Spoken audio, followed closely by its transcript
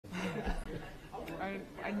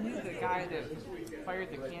I knew the guy that fired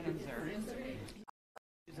the cannons there.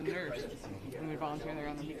 He was a nurse, and we would volunteer there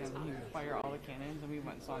on the weekends, and he would fire all the cannons, and we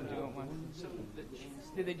went and saw him do it once.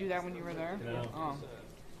 Did they do that when you were there? No. Oh,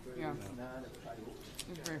 yeah. It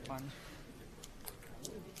was very fun.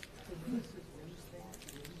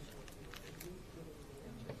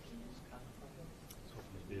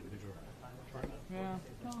 Yeah.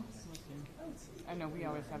 Well, we'll see. I know we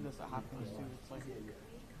always have this at Hopkins too. It's like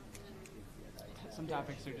some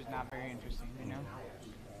topics are just not very interesting, you know?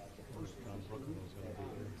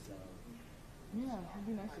 Yeah, it'd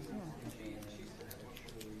be nice to see him.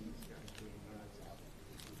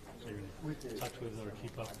 So you're in touch with or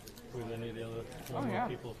keep up with any of the other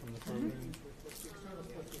people from the program?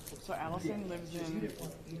 So Allison lives in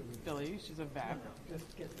Philly. She's a vet.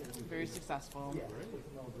 Very successful.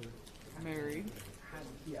 Married.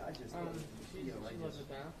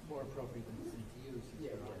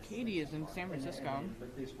 Katie is in San Francisco.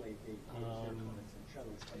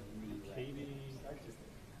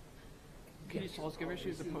 Katie Salzgiver, she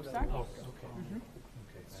was a postdoc. Oh, okay.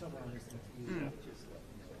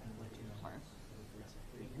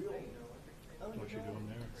 What's she doing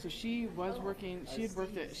there? So she was working,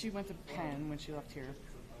 she went to Penn when she left here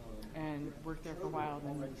and worked there for a while,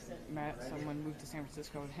 and then met someone, moved to San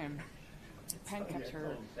Francisco with him. Penn kept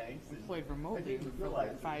her employed remotely for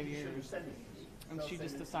like 5 years, and she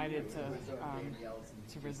just decided to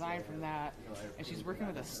resign from that, and she's working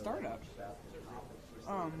with a startup.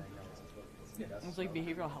 It's like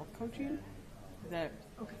behavioral health coaching that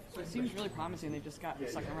seems really promising. They just got a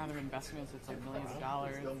second round of investments. It's like millions of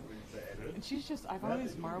dollars. And she's just, I've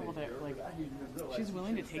always marveled at, like, she's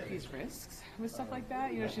willing to take these risks with stuff like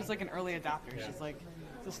that. You know, she's like an early adopter. She's like,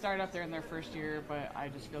 it's a startup, they're in their first year, but I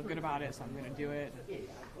just feel good about it, so I'm going to do it.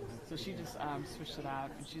 So she just switched to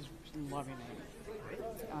that, and she's loving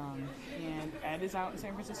it. And Ed is out in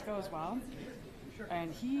San Francisco as well.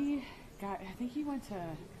 And he got, I think he went to,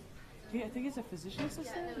 I think he's a physician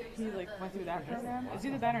assistant. He like went through that program. It's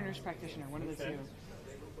either that or nurse practitioner, one of the two.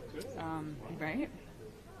 Right?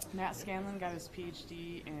 Matt Scanlon got his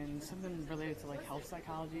PhD in something related to like health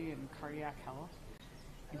psychology and cardiac health.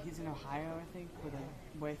 And he's in Ohio, I think, with a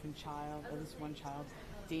wife and child, at least one child.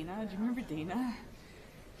 Dana, do you remember Dana?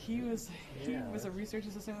 He was a research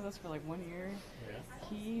assistant with us for like 1 year.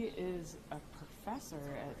 He is a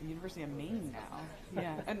professor at the University of Maine now.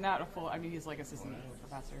 Yeah, and not a full, I mean, he's like assistant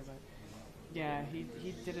professor, but yeah, he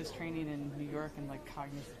did his training in New York in like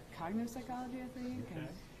cognitive psychology, I think, and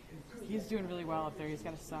he's doing really well up there. He's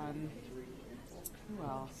got a son. Who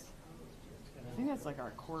else? I think that's like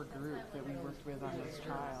our core group that we worked with on those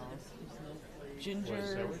trials.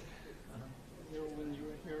 Ginger.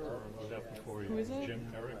 Or was that before you? Who is it? Jim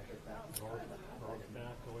Merrick,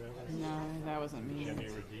 Rockback or whatever? No, that wasn't me. Jimmy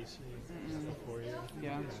Radici before you?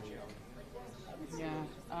 Yeah. Yeah.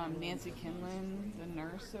 Nancy Kinlan, the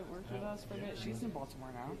nurse that worked with us for a bit, she's in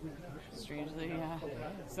Baltimore now. Strangely, yeah.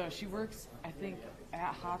 So she works, I think,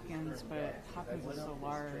 at Hopkins, but Hopkins is so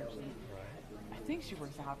large. And I think she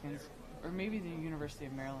works at Hopkins, or maybe the University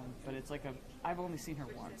of Maryland, but it's like I've only seen her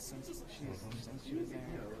once since she was there.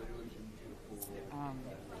 I'm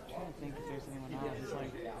trying to think if there's anyone else.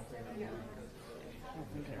 Like, I can't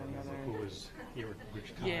think of any other. Who was here?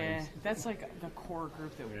 Which kinds? Yeah, that's like the core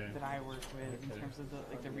group that I work with in terms of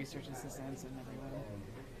the research assistants and everyone.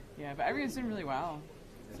 Yeah, but everyone's doing really well.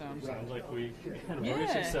 So sounds like we had a very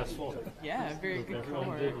successful. Yeah, very good Everyone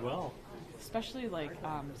cohort. did well. Especially like,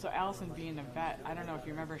 so Allison being a vet, I don't know if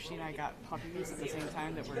you remember, she and I got puppies at the same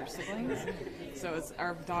time that were siblings. So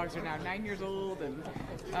our dogs are now 9 years old, and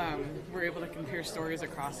we're able to compare stories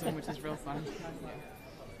across them, which is real fun.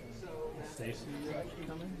 Stacy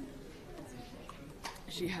coming?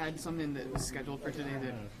 She had something that was scheduled for today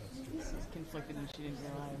that conflicted, and she didn't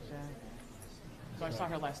realize. So I saw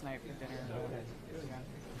her last night for dinner.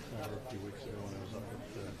 A few weeks ago when I was up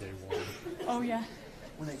at day one. Oh yeah.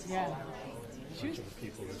 Yeah. A bunch of the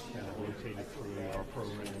people that kind of rotated through our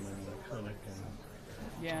program and the clinic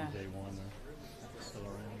and day one are still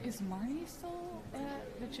around. Is Marnie still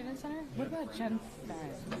at the Chicken Center? What about Jen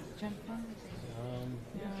Fenn? Jen Fenn?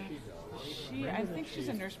 Yeah. I think she's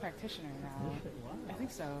a nurse practitioner now. I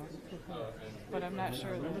think so. But I'm not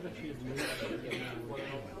sure.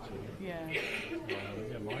 Yeah.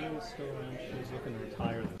 Yeah, Marnie is still around. She's looking to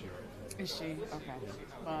retire this year. Is she? Okay.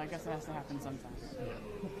 Well, I guess it has to happen sometime.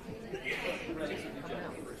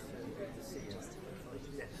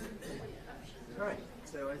 All right.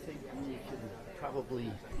 So I think we can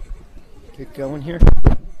probably get going here.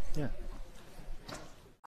 Yeah.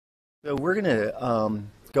 So we're going to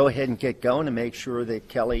go ahead and get going and make sure that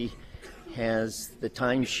Kelly has the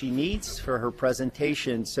time she needs for her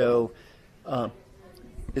presentation. So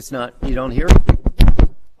it's not, you don't hear it?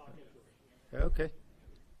 Okay.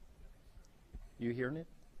 You hearing it?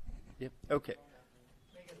 Yep. Okay.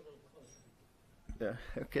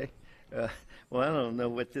 Okay. Well, I don't know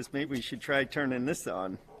what this, maybe we should try turning this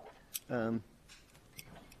on. There's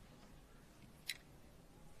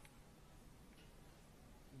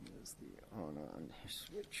the on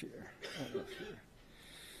switch here.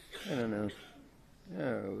 I don't know.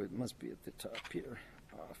 Oh, it must be at the top here.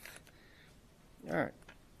 Off. All right.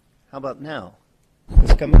 How about now?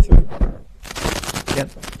 It's coming through? Yep.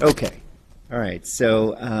 Okay. All right.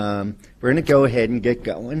 So we're going to go ahead and get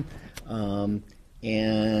going.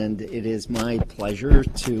 And it is my pleasure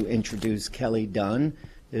to introduce Kelly Dunn,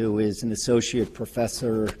 who is an associate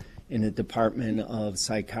professor in the Department of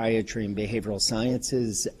Psychiatry and Behavioral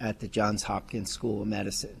Sciences at the Johns Hopkins School of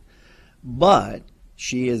Medicine. But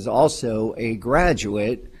she is also a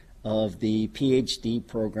graduate of the PhD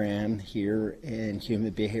program here in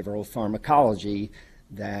human behavioral pharmacology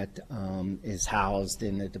that is housed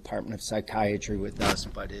in the Department of Psychiatry with us,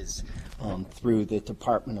 but is through the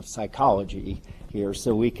Department of Psychology here.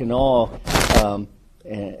 So we can all,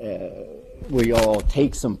 we all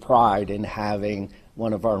take some pride in having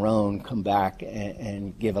one of our own come back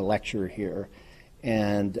and give a lecture here.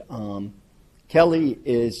 And Kelly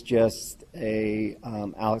is just a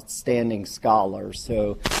outstanding scholar.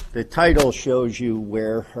 So the title shows you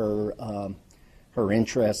where her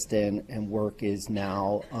interest and work is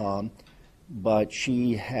now, but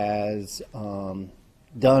she has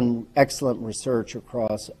done excellent research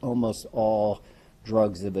across almost all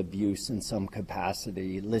drugs of abuse in some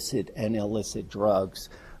capacity, illicit and illicit drugs.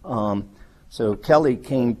 So Kelly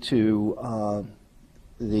came to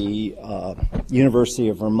the University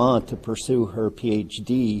of Vermont to pursue her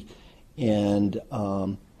PhD, and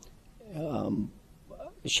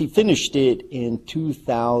she finished it in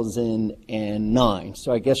 2009.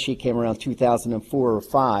 So I guess she came around 2004 or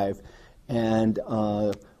 5, and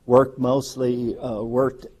worked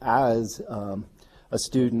as a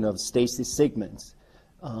student of Stacy Sigmund's.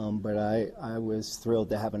 But I was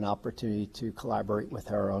thrilled to have an opportunity to collaborate with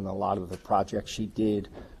her on a lot of the projects she did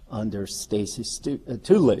under Stacy's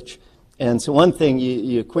tutelage. And so one thing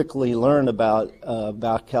you quickly learn about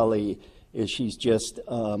Kelly is she's just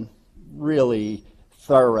really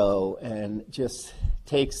thorough and just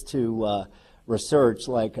takes to research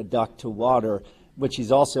like a duck to water, but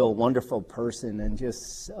she's also a wonderful person and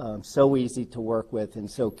just so easy to work with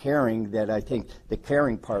and so caring that I think the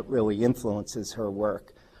caring part really influences her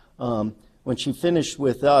work. When she finished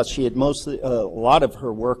with us, she had mostly, a lot of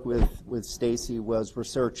her work with Stacy was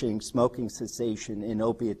researching smoking cessation in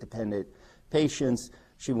opiate-dependent patients.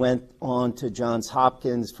 She went on to Johns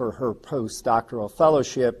Hopkins for her postdoctoral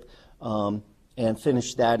fellowship and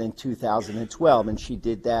finished that in 2012, and she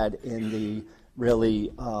did that in the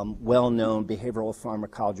really well-known behavioral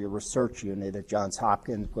pharmacology research unit at Johns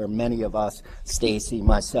Hopkins, where many of us, Stacy,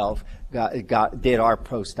 myself, did our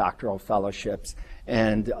postdoctoral fellowships.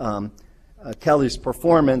 And Kelly's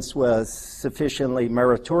performance was sufficiently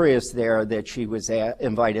meritorious there that she was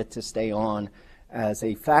invited to stay on as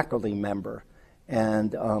a faculty member.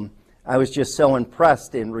 And I was just so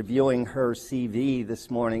impressed in reviewing her CV this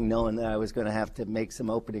morning, knowing that I was going to have to make some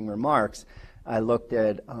opening remarks. I looked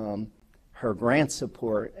at her grant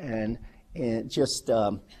support, and just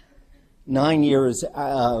 9 years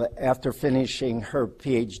after finishing her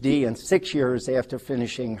PhD and 6 years after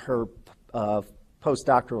finishing her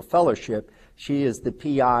postdoctoral fellowship, she is the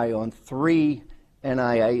PI on 3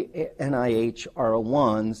 NIH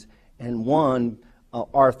R01s and 1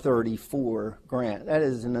 R34 grant. That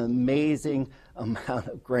is an amazing amount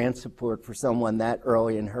of grant support for someone that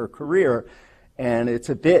early in her career, and it's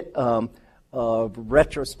a bit of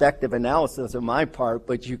retrospective analysis on my part,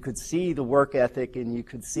 but you could see the work ethic and you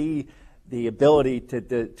could see the ability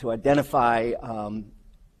to identify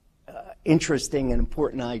interesting and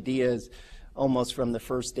important ideas almost from the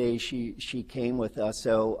first day she came with us.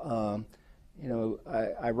 So you know,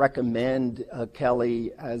 I recommend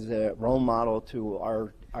Kelly as a role model to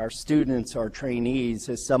our students, our trainees,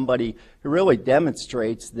 as somebody who really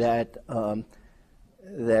demonstrates that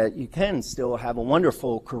that you can still have a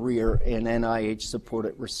wonderful career in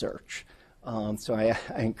NIH-supported research. So I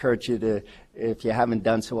encourage you to, if you haven't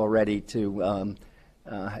done so already, to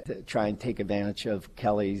try and take advantage of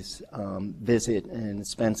Kelly's visit and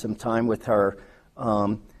spend some time with her.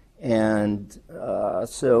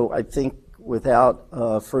 So I think without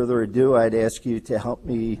further ado, I'd ask you to help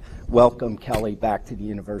me welcome Kelly back to the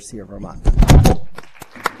University of Vermont.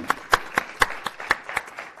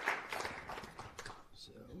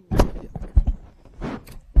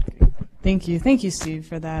 Thank you. Thank you, Steve,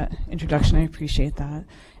 for that introduction. I appreciate that.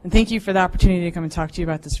 And thank you for the opportunity to come and talk to you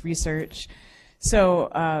about this research. So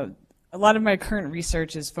a lot of my current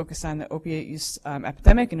research is focused on the opiate use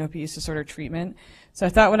epidemic and opiate use disorder treatment. So I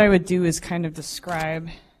thought what I would do is kind of describe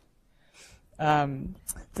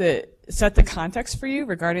set the context for you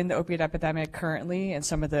regarding the opiate epidemic currently and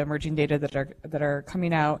some of the emerging data that are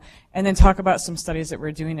coming out, and then talk about some studies that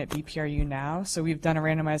we're doing at VPRU now. So we've done a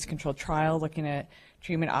randomized controlled trial looking at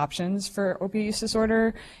treatment options for opiate use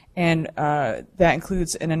disorder, and that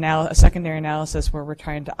includes a secondary analysis where we're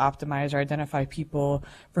trying to optimize or identify people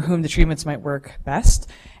for whom the treatments might work best,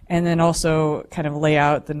 and then also kind of lay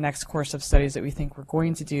out the next course of studies that we think we're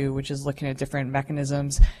going to do, which is looking at different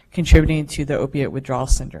mechanisms contributing to the opiate withdrawal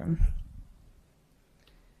syndrome.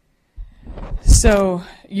 So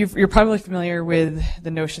you're probably familiar with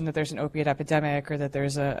the notion that there's an opiate epidemic, or that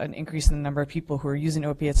there's an increase in the number of people who are using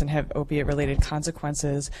opiates and have opiate-related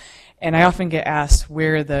consequences. And I often get asked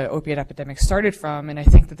where the opiate epidemic started from, and I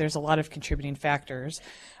think that there's a lot of contributing factors.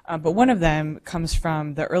 But one of them comes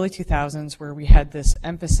from the early 2000s, where we had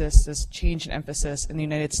this change in emphasis in the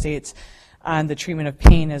United States on the treatment of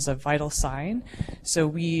pain as a vital sign. So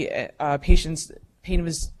pain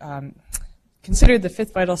was considered the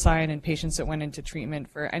fifth vital sign, and patients that went into treatment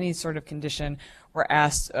for any sort of condition were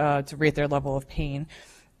asked to rate their level of pain.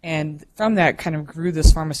 And from that kind of grew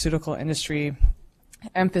this pharmaceutical industry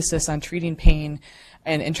emphasis on treating pain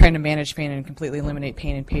and trying to manage pain and completely eliminate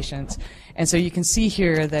pain in patients. And so you can see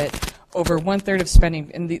here that over 1/3 of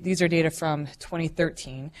spending, and these are data from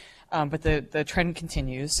 2013, but the trend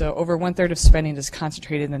continues. So over 1/3 of spending is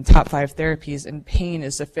concentrated in top 5 therapies, and pain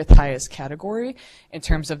is the 5th highest category in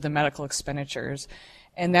terms of the medical expenditures.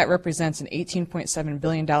 And that represents an $18.7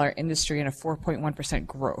 billion industry and a 4.1%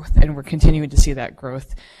 growth. And we're continuing to see that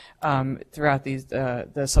growth throughout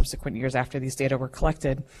the subsequent years after these data were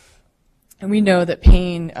collected. And we know that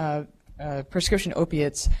pain, prescription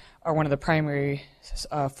opiates are one of the primary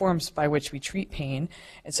forms by which we treat pain.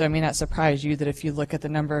 And so it may not surprise you that if you look at the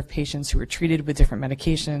number of patients who are treated with different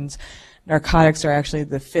medications, narcotics are actually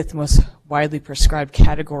the 5th most widely prescribed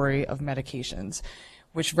category of medications,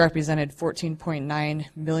 which represented 14.9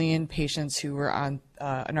 million patients who were on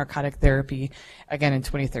a narcotic therapy, again in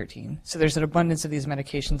 2013. So there's an abundance of these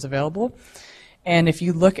medications available. And if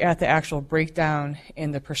you look at the actual breakdown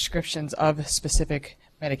in the prescriptions of specific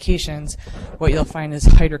medications, what you'll find is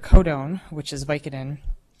hydrocodone, which is Vicodin,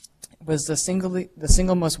 was the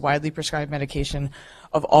single most widely prescribed medication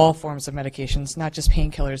of all forms of medications, not just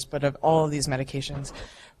painkillers, but of all of these medications,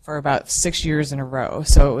 for about 6 years in a row.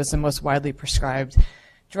 So it was the most widely prescribed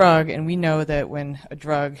drug, and we know that when a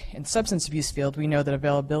drug in substance abuse field, we know that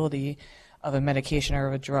availability of a medication or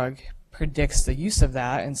of a drug predicts the use of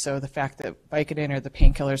that, and so the fact that Vicodin or the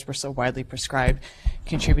painkillers were so widely prescribed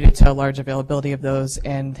contributed to a large availability of those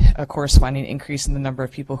and a corresponding increase in the number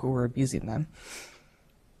of people who were abusing them.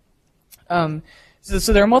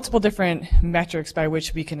 So there are multiple different metrics by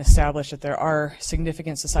which we can establish that there are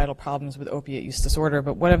significant societal problems with opiate use disorder,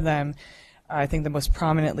 but one of them, I think the most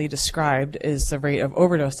prominently described, is the rate of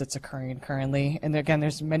overdose that's occurring currently. And again,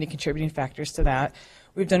 there's many contributing factors to that.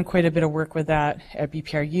 We've done quite a bit of work with that at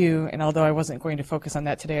BPRU, and although I wasn't going to focus on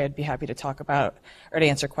that today, I'd be happy to talk about or to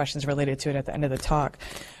answer questions related to it at the end of the talk.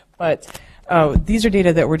 But these are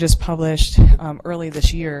data that were just published late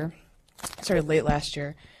last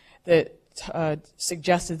year, that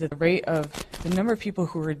suggested that the number of people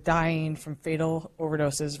who are dying from fatal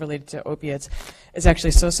overdoses related to opiates is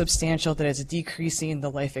actually so substantial that it's decreasing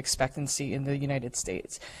the life expectancy in the United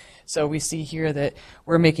States. So we see here that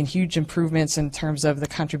we're making huge improvements in terms of the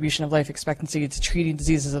contribution of life expectancy to treating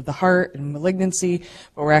diseases of the heart and malignancy,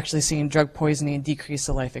 but we're actually seeing drug poisoning decrease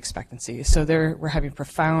the life expectancy. So we're having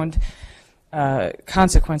profound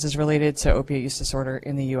consequences related to opiate use disorder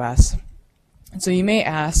in the U.S. And so you may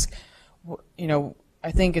ask,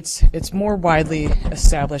 I think it's more widely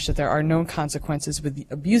established that there are known consequences with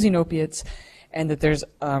abusing opiates and that there's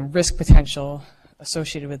risk potential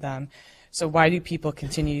associated with them. So why do people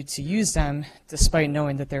continue to use them despite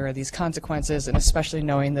knowing that there are these consequences, and especially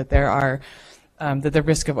knowing that that the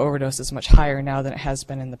risk of overdose is much higher now than it has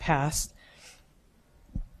been in the past?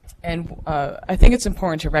 And I think it's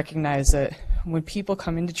important to recognize that when people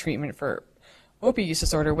come into treatment for opiate use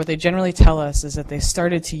disorder, what they generally tell us is that they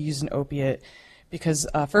started to use an opiate because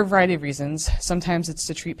for a variety of reasons. Sometimes it's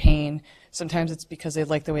to treat pain, sometimes it's because they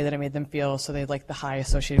like the way that it made them feel, so they like the high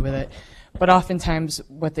associated with it. But oftentimes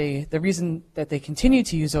the reason that they continue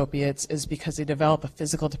to use opiates is because they develop a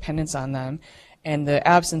physical dependence on them, and the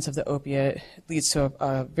absence of the opiate leads to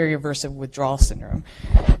a very aversive withdrawal syndrome.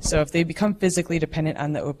 So if they become physically dependent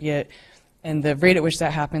on the opiate, And the rate at which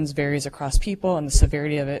that happens varies across people, and the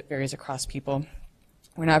severity of it varies across people.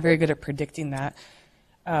 We're not very good at predicting that.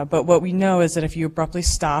 But what we know is that if you abruptly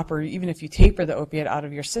stop, or even if you taper the opiate out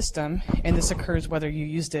of your system, and this occurs whether you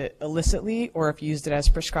used it illicitly or if you used it as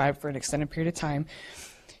prescribed for an extended period of time,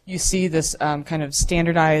 you see this kind of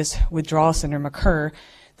standardized withdrawal syndrome occur.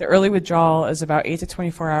 The early withdrawal is about 8 to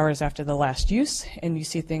 24 hours after the last use, and you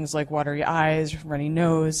see things like watery eyes, runny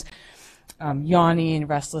nose, yawning,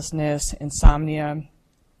 restlessness, insomnia.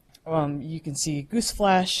 You can see goose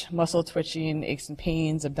flesh, muscle twitching, aches and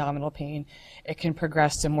pains, abdominal pain. It can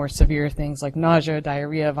progress to more severe things like nausea,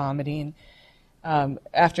 diarrhea, vomiting.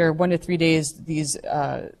 After 1 to 3 days, these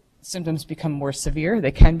symptoms become more severe.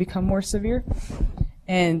 They can become more severe.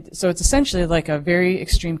 And so it's essentially like a very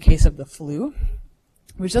extreme case of the flu,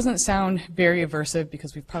 which doesn't sound very aversive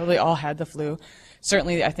because we've probably all had the flu.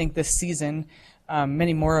 Certainly, I think this season,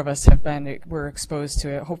 many more of us were exposed to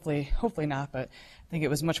it. Hopefully not, but I think it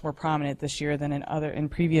was much more prominent this year than in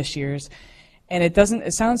previous years. And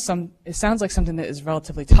it sounds like something that is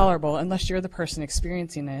relatively tolerable unless you're the person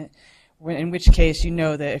experiencing it, in which case you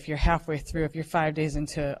know that if you're halfway through, if you're 5 days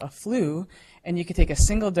into a flu, and you could take a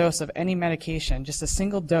single dose of any medication, just a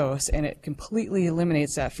single dose, and it completely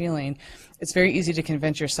eliminates that feeling, it's very easy to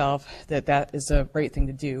convince yourself that that is the right thing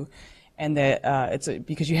to do, and that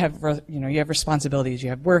because you have responsibilities, you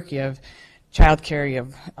have work, you have childcare, you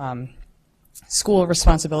have school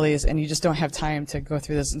responsibilities, and you just don't have time to go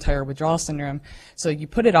through this entire withdrawal syndrome. So you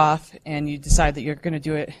put it off, and you decide that you're going to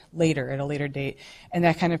do it later, at a later date, and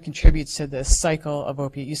that kind of contributes to this cycle of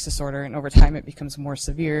opiate use disorder, and over time it becomes more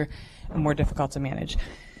severe and more difficult to manage.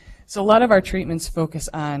 So a lot of our treatments focus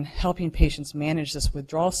on helping patients manage this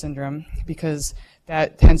withdrawal syndrome because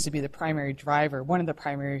that tends to be the primary driver, one of the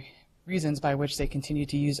primary reasons by which they continue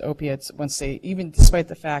to use opiates even despite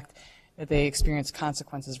the fact that they experience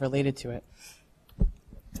consequences related to it.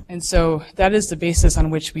 And so that is the basis on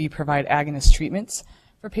which we provide agonist treatments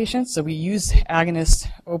for patients. So we use opiate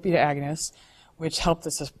agonists, which help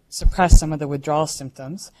to suppress some of the withdrawal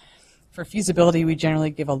symptoms. For feasibility, we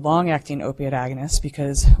generally give a long-acting opiate agonist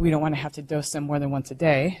because we don't want to have to dose them more than once a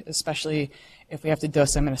day, especially if we have to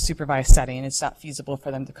dose them in a supervised setting. It's not feasible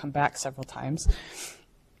for them to come back several times.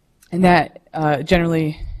 And that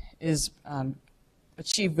generally is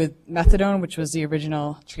achieved with methadone, which was the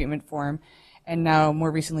original treatment form, and now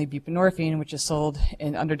more recently buprenorphine, which is sold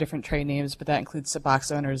under different trade names, but that includes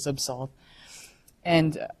Suboxone or Zubsolv.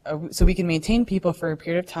 And so we can maintain people for a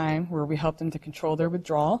period of time where we help them to control their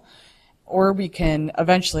withdrawal, or we can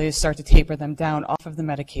eventually start to taper them down off of the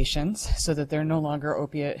medications so that they're no longer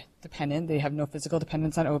opiate dependent. They have no physical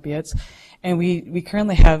dependence on opiates. And we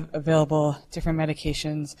currently have available different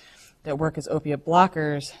medications that work as opiate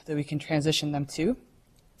blockers that we can transition them to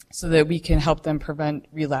so that we can help them prevent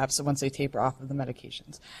relapse once they taper off of the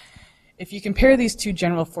medications. If you compare these two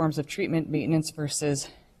general forms of treatment, maintenance versus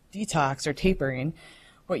detox or tapering,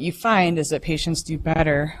 what you find is that patients do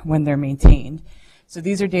better when they're maintained. So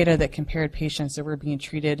these are data that compared patients that were being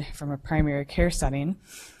treated from a primary care setting,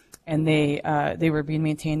 and they were being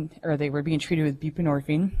maintained, or they were being treated with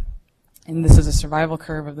buprenorphine. And this is a survival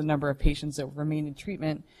curve of the number of patients that remained in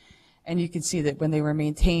treatment. And you can see that when they were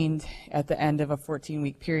maintained at the end of a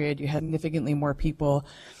 14-week period, you had significantly more people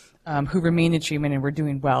who remained in treatment and were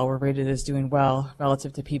doing well, were rated as doing well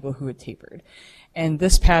relative to people who had tapered. And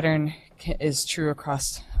this pattern is true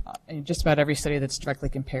across just about every study that's directly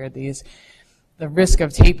compared these. The risk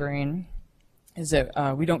of tapering is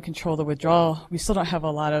that we don't control the withdrawal. We still don't have a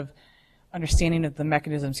lot of understanding of the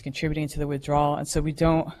mechanisms contributing to the withdrawal, and so we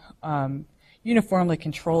don't uniformly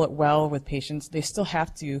control it well with patients. They still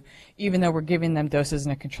have to, even though we're giving them doses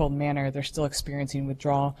in a controlled manner, they're still experiencing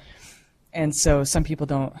withdrawal. And so some people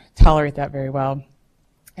don't tolerate that very well.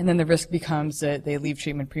 And then the risk becomes that they leave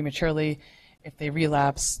treatment prematurely. If they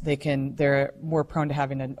relapse, they're more prone to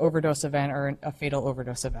having an overdose event or a fatal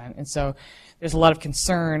overdose event. And so there's a lot of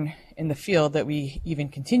concern in the field that we even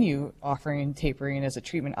continue offering tapering as a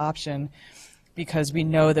treatment option, because we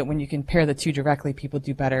know that when you compare the two directly, people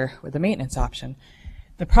do better with the maintenance option.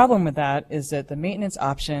 The problem with that is that the maintenance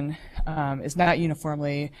option is not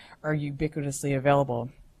uniformly or ubiquitously available.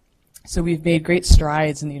 So we've made great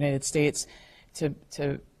strides in the United States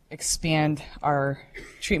to expand our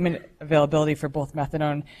treatment availability for both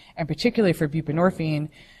methadone and particularly for buprenorphine,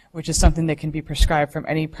 which is something that can be prescribed from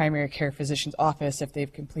any primary care physician's office if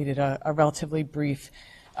they've completed a relatively brief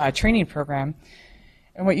training program.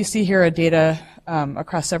 And what you see here are data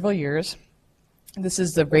across several years. This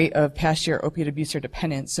is the rate of past year opiate abuse or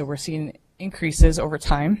dependence. So we're seeing increases over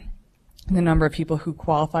time in the number of people who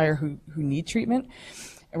qualify or who need treatment.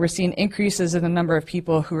 And we're seeing increases in the number of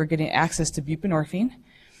people who are getting access to buprenorphine.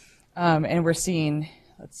 And we're seeing,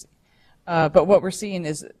 let's see, but what we're seeing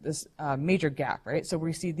is this major gap, right? So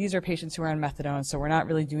we see these are patients who are on methadone, so we're not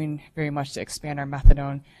really doing very much to expand our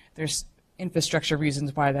methadone. There's infrastructure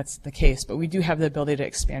reasons why that's the case, but we do have the ability to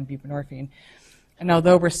expand buprenorphine. And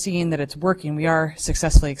although we're seeing that it's working, we are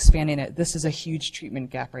successfully expanding it. This is a huge treatment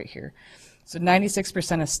gap right here. So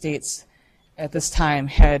 96% of states at this time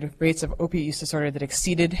had rates of opiate use disorder that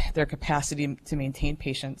exceeded their capacity to maintain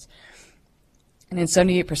patients. And in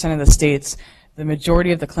 78% of the states, the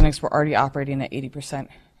majority of the clinics were already operating at 80%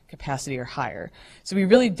 capacity or higher. So we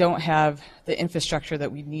really don't have the infrastructure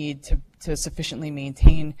that we need to sufficiently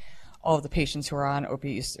maintain all of the patients who are on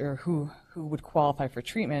opiate use or who would qualify for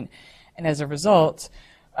treatment. And as a result,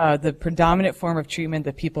 the predominant form of treatment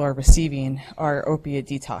that people are receiving are opiate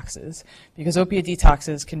detoxes, because opiate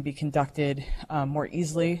detoxes can be conducted more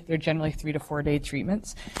easily. They're generally 3 to 4 day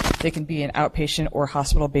treatments. They can be in outpatient or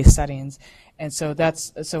hospital-based settings. And so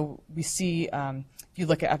so we see, if you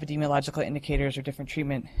look at epidemiological indicators or different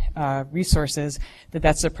treatment resources,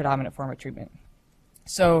 that's the predominant form of treatment.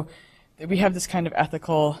 So we have this kind of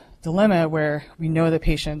ethical dilemma where we know that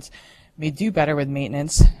patients may do better with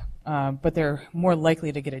maintenance, but they're more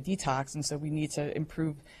likely to get a detox, and so we need to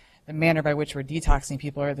improve the manner by which we're detoxing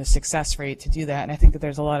people or the success rate to do that, and I think that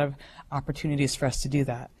there's a lot of opportunities for us to do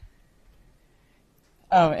that.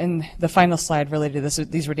 Oh, and the final slide related to this,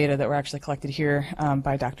 these were data that were actually collected here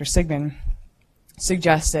by Dr. Sigmund,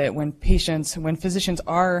 suggests that when physicians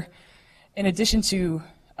are, in addition to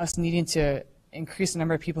us needing to increase the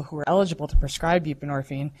number of people who are eligible to prescribe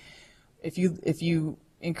buprenorphine, if you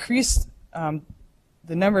increase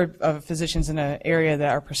the number of physicians in an area that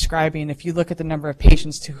are prescribing, if you look at the number of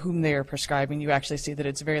patients to whom they are prescribing, you actually see that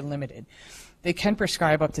it's very limited. They can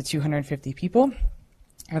prescribe up to 250 people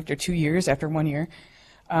after 2 years, after 1 year,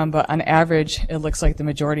 but on average, it looks like the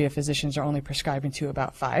majority of physicians are only prescribing to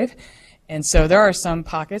about 5. And so there are some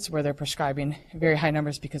pockets where they're prescribing very high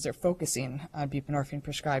numbers because they're focusing on buprenorphine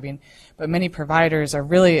prescribing, but many providers are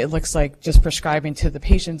really, it looks like, just prescribing to the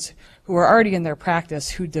patients who are already in their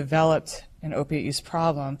practice who developed an opiate use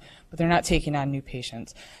problem, but they're not taking on new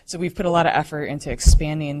patients. So we've put a lot of effort into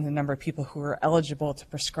expanding the number of people who are eligible to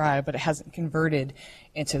prescribe, but it hasn't converted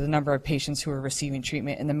into the number of patients who are receiving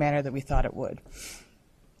treatment in the manner that we thought it would.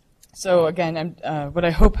 So again, what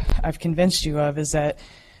I hope I've convinced you of is that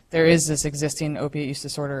there is this existing opiate use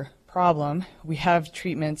disorder problem. We have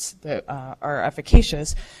treatments that are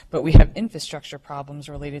efficacious, but we have infrastructure problems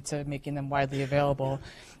related to making them widely available.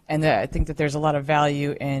 And that I think that there's a lot of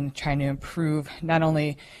value in trying to improve not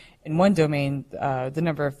only in one domain the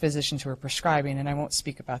number of physicians who are prescribing, and I won't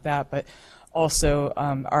speak about that, but also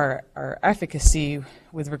our efficacy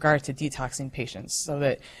with regard to detoxing patients, so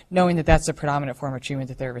that knowing that that's the predominant form of treatment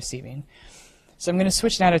that they're receiving. So I'm going to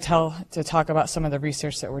switch now to talk about some of the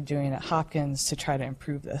research that we're doing at Hopkins to try to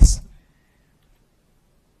improve this.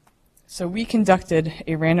 So we conducted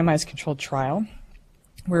a randomized controlled trial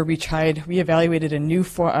where we evaluated a new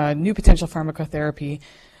potential pharmacotherapy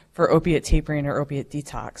for opiate tapering or opiate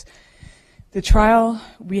detox. The trial,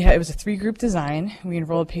 it was a 3-group design. We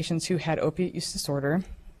enrolled patients who had opiate use disorder,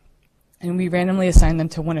 and we randomly assigned them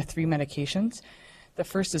to one of 3 medications. The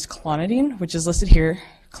first is clonidine, which is listed here.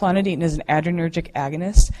 Clonidine is an adrenergic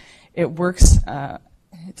agonist. It works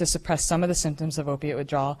to suppress some of the symptoms of opiate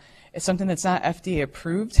withdrawal. It's something that's not FDA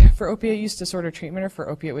approved for opiate use disorder treatment or for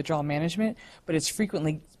opiate withdrawal management, but it's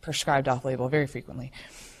frequently prescribed off-label, very frequently.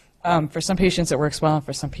 For some patients it works well, and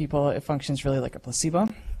for some people it functions really like a placebo.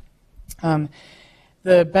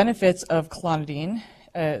 The benefits of clonidine,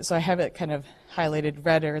 so I have it kind of highlighted.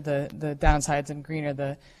 Red are the downsides and green are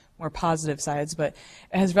the more positive sides, but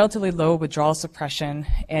it has relatively low withdrawal suppression,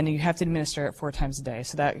 and you have to administer it 4 times a day,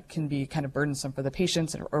 so that can be kind of burdensome for the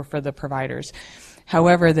patients or for the providers.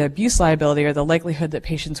 However, the abuse liability, or the likelihood that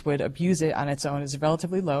patients would abuse it on its own, is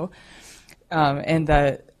relatively low, and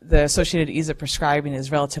the associated ease of prescribing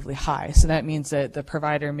is relatively high, so that means that the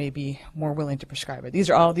provider may be more willing to prescribe it.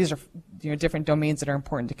 These are different domains that are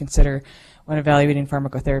important to consider when evaluating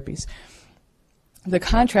pharmacotherapies. The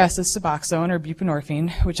contrast is Suboxone, or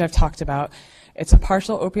buprenorphine, which I've talked about. It's a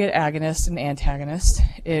partial opiate agonist and antagonist.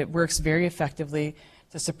 It works very effectively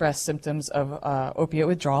to suppress symptoms of opiate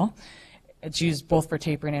withdrawal. It's used both for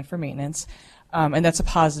tapering and for maintenance, and that's a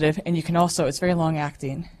positive. And you can also, it's very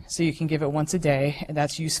long-acting, so you can give it once a day, and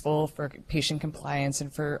that's useful for patient compliance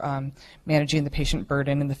and for managing the patient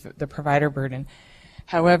burden and the provider burden.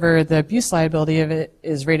 However, the abuse liability of it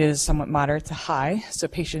is rated as somewhat moderate to high, so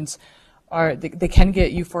patients they can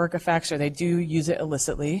get euphoric effects, or they do use it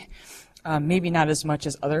illicitly. maybe not as much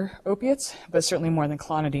as other opiates, but certainly more than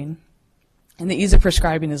clonidine. And the ease of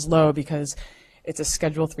prescribing is low because it's a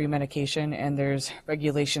Schedule III medication, and there's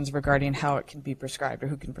regulations regarding how it can be prescribed or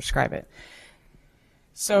who can prescribe it.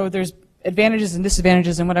 So there's advantages and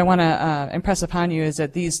disadvantages, and what I want to impress upon you is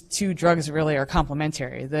that these two drugs really are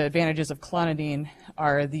complementary. The advantages of clonidine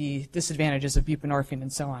are the disadvantages of buprenorphine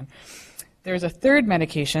and so on. There's a third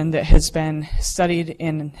medication that has been studied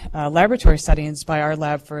in laboratory settings by our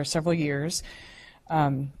lab for several years,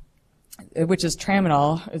 which is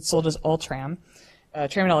tramadol. It's sold as Ultram,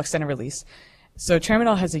 tramadol extended release. So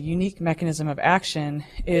tramadol has a unique mechanism of action.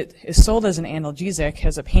 It is sold as an analgesic,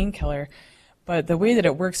 as a painkiller, but the way that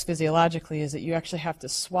it works physiologically is that you actually have to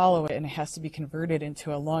swallow it, and it has to be converted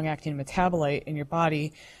into a long-acting metabolite in your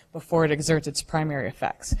body before it exerts its primary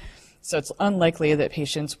effects. So it's unlikely that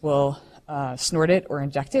patients will snort it or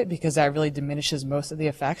inject it, because that really diminishes most of the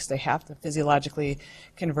effects. They have to physiologically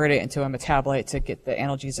convert it into a metabolite to get the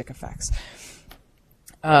analgesic effects.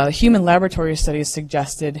 Human laboratory studies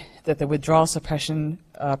suggested that the withdrawal suppression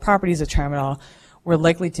properties of tramadol were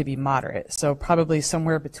likely to be moderate, so probably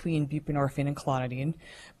somewhere between buprenorphine and clonidine,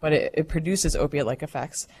 but it produces opiate-like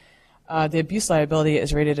effects. The abuse liability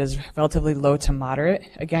is rated as relatively low to moderate.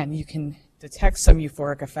 Again, you can detect some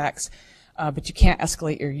euphoric effects, but you can't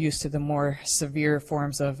escalate your use to the more severe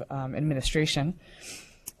forms of administration.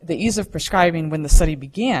 The ease of prescribing when the study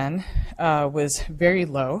began was very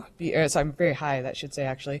low, very high, that should say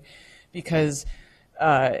actually, because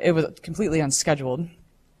it was completely unscheduled.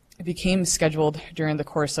 It became scheduled during the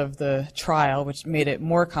course of the trial, which made it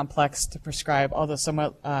more complex to prescribe, although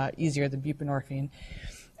somewhat easier than buprenorphine.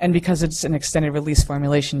 And because it's an extended release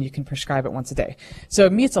formulation, you can prescribe it once a day. So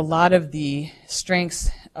it meets a lot of the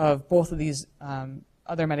strengths of both of these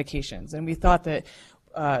other medications. And we thought that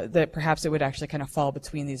that perhaps it would actually kind of fall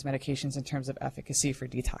between these medications in terms of efficacy for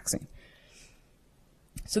detoxing.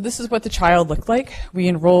 So this is what the trial looked like. We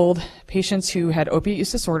enrolled patients who had opiate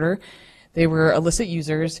use disorder. They were illicit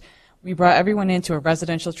users. We brought everyone into a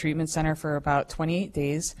residential treatment center for about 28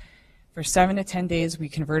 days. For 7 to 10 days, we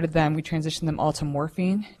converted them. We transitioned them all to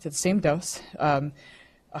morphine, to the same dose,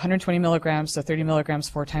 120 milligrams to 30 milligrams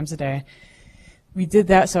 4 times a day. We did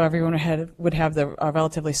that so everyone would have a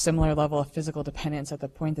relatively similar level of physical dependence at the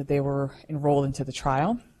point that they were enrolled into the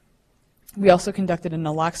trial. We also conducted a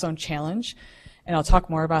naloxone challenge, and I'll talk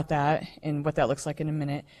more about that and what that looks like in a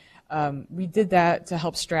minute. We did that to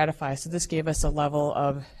help stratify, so this gave us a level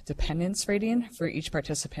of dependence rating for each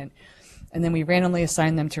participant. And then we randomly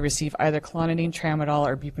assigned them to receive either clonidine, tramadol,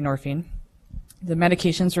 or buprenorphine. The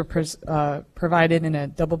medications were provided in a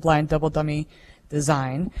double-blind, double-dummy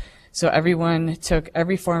design. So everyone took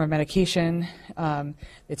every form of medication.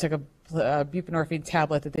 They took a buprenorphine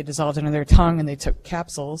tablet that they dissolved into their tongue, and they took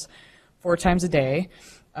capsules 4 times a day,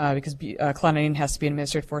 because clonidine has to be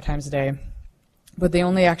administered 4 times a day. But they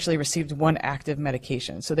only actually received 1 active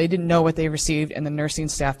medication. So they didn't know what they received, and the nursing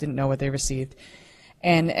staff didn't know what they received.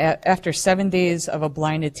 And after 7 days of a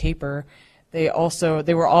blinded taper, they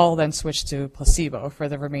were all then switched to placebo for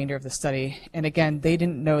the remainder of the study. And again, they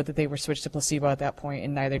didn't know that they were switched to placebo at that point,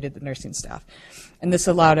 and neither did the nursing staff. And this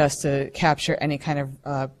allowed us to capture any kind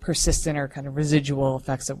of persistent or kind of residual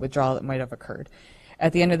effects of withdrawal that might have occurred.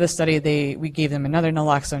 At the end of the study, we gave them another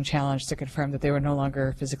naloxone challenge to confirm that they were no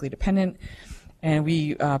longer physically dependent. And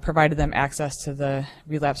we provided them access to the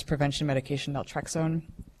relapse prevention medication naltrexone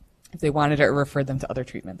if they wanted it, or referred them to other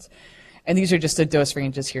treatments. And these are just the dose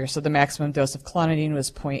ranges here. So the maximum dose of clonidine was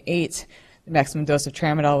 0.8, the maximum dose of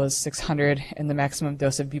tramadol was 600, and the maximum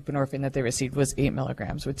dose of buprenorphine that they received was 8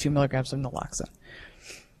 milligrams with 2 milligrams of naloxone.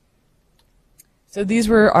 So these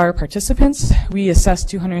were our participants. We assessed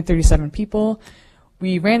 237 people.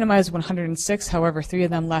 We randomized 106, however, 3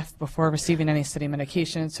 of them left before receiving any study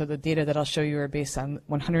medication, so the data that I'll show you are based on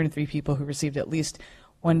 103 people who received at least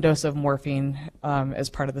 1 dose of morphine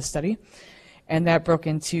as part of the study. And that broke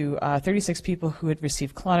into 36 people who had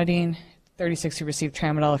received clonidine, 36 who received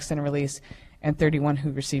tramadol extended release, and 31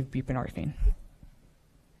 who received buprenorphine.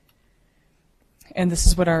 And this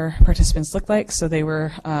is what our participants looked like. So they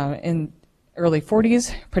were in early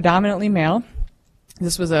 40s, predominantly male.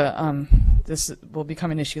 This was this will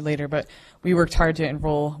become an issue later, but we worked hard to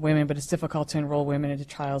enroll women, but it's difficult to enroll women into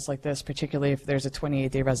trials like this, particularly if there's a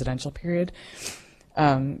 28-day residential period.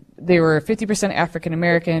 They were 50% African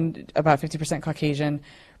American, about 50% Caucasian,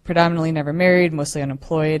 predominantly never married, mostly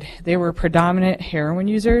unemployed. They were predominant heroin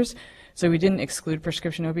users, so we didn't exclude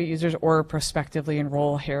prescription opiate users or prospectively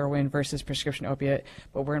enroll heroin versus prescription opiate,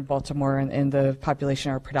 but we're in Baltimore, and the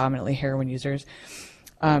population are predominantly heroin users.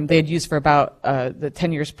 They had used for about the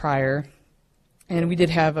 10 years prior, And we did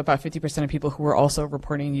have about 50% of people who were also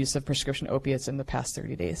reporting use of prescription opiates in the past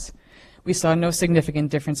 30 days. We saw no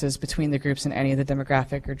significant differences between the groups in any of the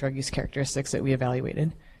demographic or drug use characteristics that we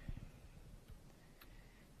evaluated.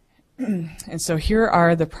 And so here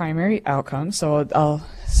are the primary outcomes. So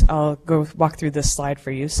I'll go walk through this slide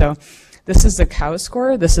for you. So this is the COWS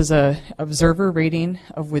score. This is a observer rating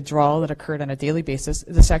of withdrawal that occurred on a daily basis.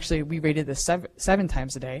 This actually, we rated this seven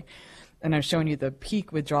times a day. And I'm showing you the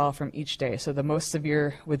peak withdrawal from each day. So the most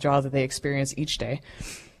severe withdrawal that they experience each day.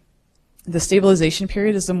 The stabilization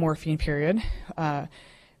period is the morphine period.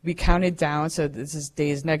 We counted down, so this is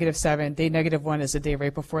days -7. Day -1 is the day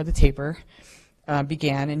right before the taper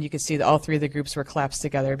began, and you can see that all three of the groups were collapsed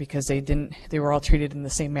together because they were all treated in the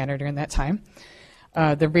same manner during that time.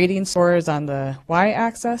 The rating score is on the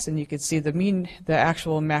y-axis, and you can see the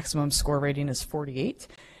actual maximum score rating is 48.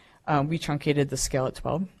 We truncated the scale at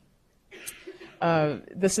 12.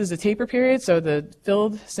 This is the taper period, so the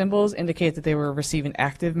filled symbols indicate that they were receiving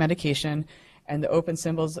active medication, and the open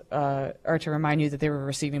symbols are to remind you that they were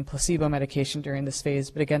receiving placebo medication during this phase,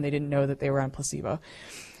 but again, they didn't know that they were on placebo.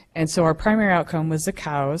 And so our primary outcome was the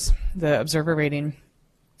COWS, the observer rating.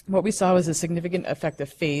 What we saw was a significant effect of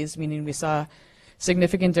phase, meaning we saw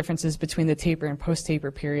significant differences between the taper and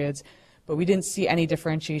post-taper periods, but we didn't see any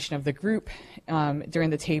differentiation of the group during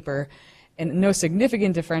the taper, and no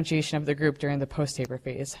significant differentiation of the group during the post-taper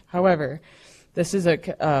phase. However, this is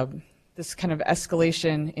this kind of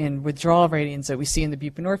escalation in withdrawal ratings that we see in the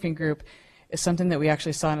buprenorphine group is something that we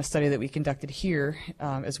actually saw in a study that we conducted here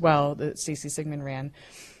as well, that Stacy Sigmund ran.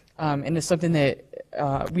 And it's something that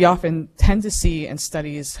we often tend to see in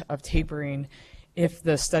studies of tapering if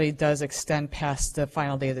the study does extend past the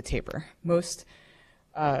final day of the taper. Most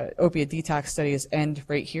opiate detox studies end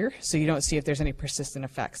right here, so you don't see if there's any persistent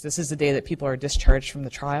effects. This is the day that people are discharged from the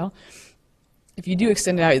trial. If you do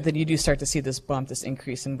extend it out, then you do start to see this bump, this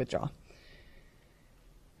increase in withdrawal.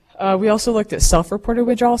 We also looked at self-reported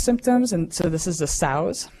withdrawal symptoms, and so this is the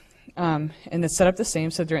SOWS. And it's set up the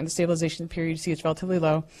same, so during the stabilization period, you see it's relatively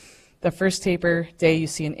low. The first taper day, you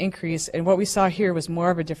see an increase, and what we saw here was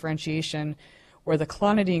more of a differentiation where the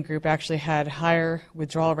clonidine group actually had higher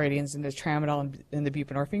withdrawal ratings than the tramadol and the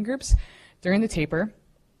buprenorphine groups during the taper.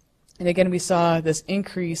 And again, we saw this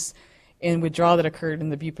increase in withdrawal that occurred in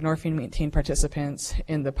the buprenorphine maintained participants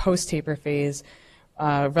in the post-taper phase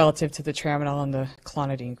relative to the tramadol and the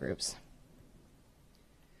clonidine groups.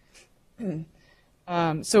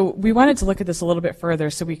 So we wanted to look at this a little bit further,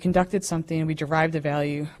 so we conducted something, we derived a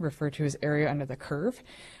value referred to as area under the curve.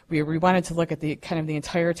 We wanted to look at the kind of the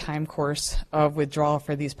entire time course of withdrawal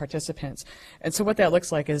for these participants. And so what that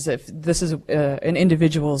looks like is if this is an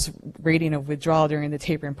individual's rating of withdrawal during the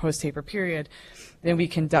taper and post-taper period, then we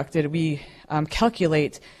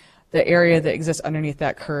calculate the area that exists underneath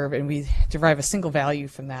that curve, and we derive a single value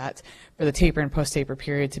from that for the taper and post-taper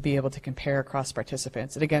period to be able to compare across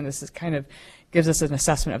participants. And again, this is kind of gives us an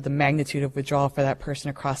assessment of the magnitude of withdrawal for that person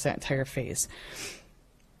across that entire phase.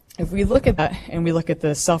 If we look at that and we look at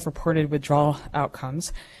the self-reported withdrawal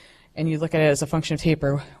outcomes, and you look at it as a function of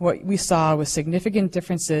taper, what we saw was significant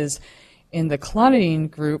differences in the clonidine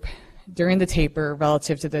group during the taper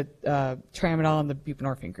relative to the tramadol and the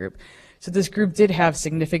buprenorphine group. So this group did have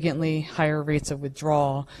significantly higher rates of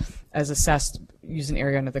withdrawal as assessed using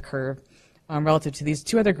area under the curve relative to these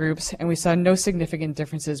two other groups, and we saw no significant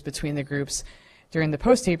differences between the groups during the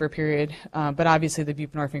post-taper period, but obviously the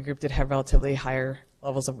buprenorphine group did have relatively higher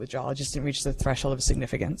levels of withdrawal. It just didn't reach the threshold of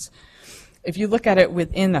significance. If you look at it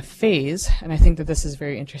within a phase, and I think that this is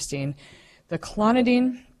very interesting, the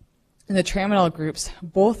clonidine and the tramadol groups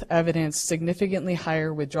both evidenced significantly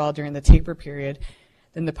higher withdrawal during the taper period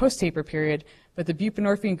than the post-taper period, but the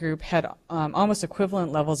buprenorphine group had almost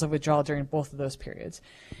equivalent levels of withdrawal during both of those periods.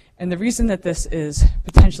 And the reason that this is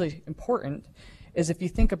potentially important is if you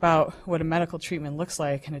think about what a medical treatment looks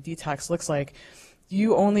like and a detox looks like, we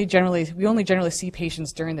only generally see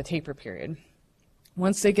patients during the taper period.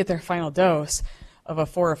 Once they get their final dose of a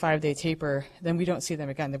 4 or 5 day taper, then we don't see them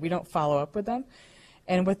again, we don't follow up with them.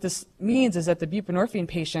 And what this means is that the buprenorphine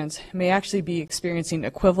patients may actually be experiencing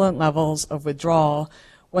equivalent levels of withdrawal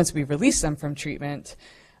once we release them from treatment,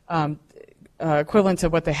 equivalent to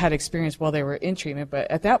what they had experienced while they were in treatment. But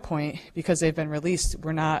at that point, because they've been released,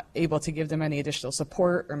 we're not able to give them any additional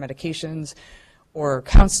support or medications or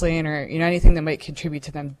counseling or anything that might contribute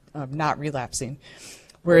to them not relapsing.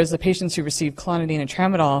 Whereas the patients who received clonidine and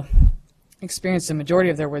tramadol experienced the majority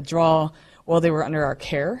of their withdrawal while they were under our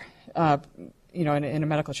care, in a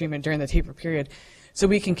medical treatment during the taper period, so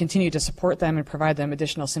we can continue to support them and provide them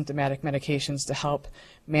additional symptomatic medications to help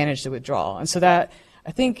manage the withdrawal. And so that,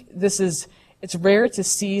 I think this is It's rare to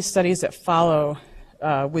see studies that follow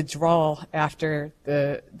withdrawal after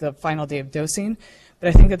the final day of dosing, but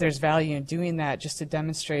I think that there's value in doing that just to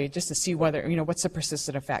demonstrate, just to see whether, what's the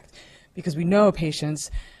persistent effect. Because we know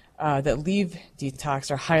patients that leave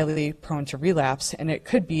detox are highly prone to relapse, and it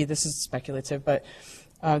could be, this is speculative, but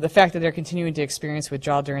the fact that they're continuing to experience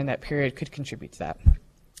withdrawal during that period could contribute to that.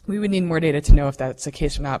 We would need more data to know if that's the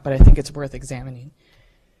case or not, but I think it's worth examining.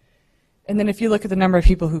 And then if you look at the number of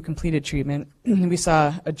people who completed treatment, we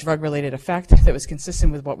saw a drug-related effect that was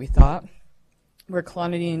consistent with what we thought. Where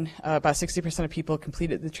clonidine, about 60% of people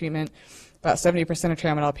completed the treatment, about 70% of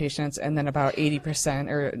tramadol patients, and then about 80%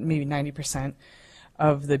 or maybe 90%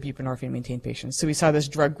 of the buprenorphine maintained patients. So we saw this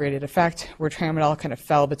drug-graded effect where tramadol kind of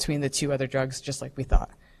fell between the two other drugs just like we thought.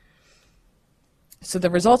 So the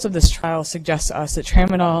results of this trial suggest to us that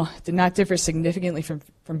tramadol did not differ significantly from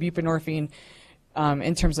buprenorphine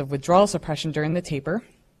in terms of withdrawal suppression during the taper,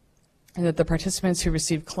 and that the participants who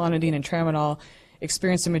received clonidine and tramadol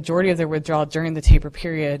experienced the majority of their withdrawal during the taper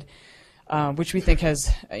period, which we think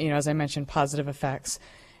has, as I mentioned, positive effects.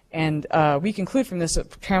 And we conclude from this that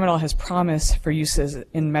tramadol has promise for use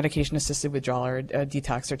in medication-assisted withdrawal or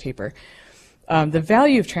detox or taper. The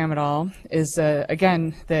value of tramadol is,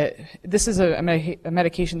 again, that this is a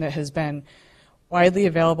medication that has been widely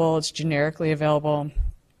available. It's generically available.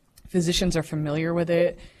 Physicians are familiar with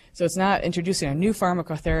it. So it's not introducing a new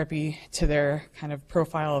pharmacotherapy to their kind of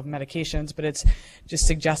profile of medications, but it's just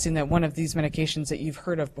suggesting that one of these medications that you've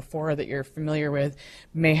heard of before, that you're familiar with,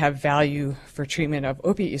 may have value for treatment of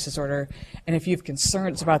opiate use disorder. And if you have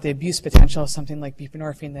concerns about the abuse potential of something like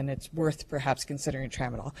buprenorphine, then it's worth perhaps considering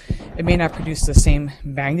tramadol. It may not produce the same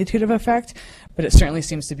magnitude of effect, but it certainly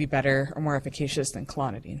seems to be better or more efficacious than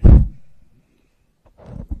clonidine.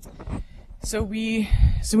 So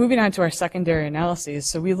moving on to our secondary analyses,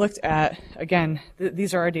 so we looked at, again,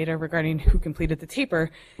 these are our data regarding who completed the taper,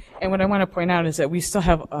 and what I want to point out is that we still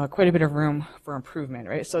have quite a bit of room for improvement,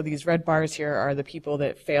 right? So these red bars here are the people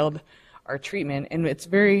that failed our treatment, and it's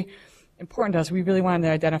very important to us. We really wanted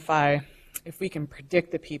to identify if we can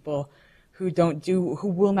predict the people who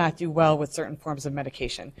will not do well with certain forms of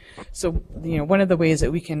medication. So, one of the ways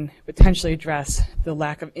that we can potentially address the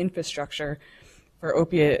lack of infrastructure for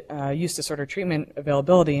opiate use disorder treatment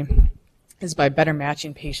availability is by better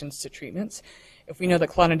matching patients to treatments. If we know that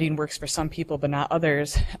clonidine works for some people but not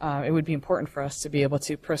others, it would be important for us to be able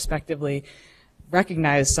to prospectively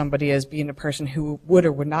recognize somebody as being a person who would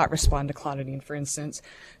or would not respond to clonidine, for instance,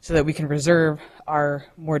 so that we can reserve our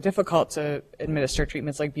more difficult to administer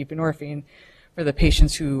treatments like buprenorphine for the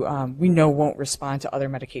patients who we know won't respond to other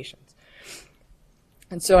medications.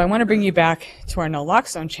 And so I want to bring you back to our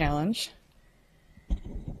naloxone challenge,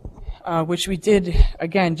 which we did,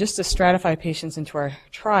 again, just to stratify patients into our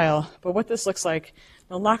trial. But what this looks like,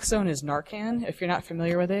 naloxone is Narcan. If you're not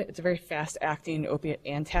familiar with it, it's a very fast-acting opiate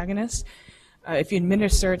antagonist. If you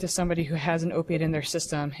administer it to somebody who has an opiate in their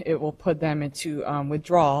system, it will put them into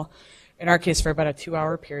withdrawal, in our case for about a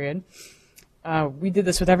 2-hour period. We did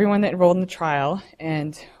this with everyone that enrolled in the trial,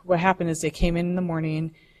 and what happened is they came in the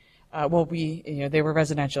morning. They were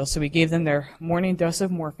residential, so we gave them their morning dose of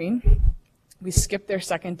morphine. We skipped their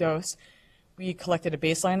second dose. We collected a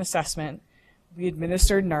baseline assessment. We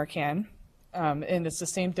administered Narcan, and it's the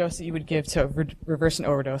same dose that you would give to reverse an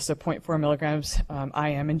overdose, so 0.4 milligrams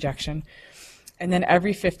IM injection. And then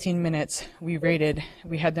every 15 minutes, we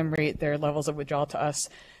had them rate their levels of withdrawal to us.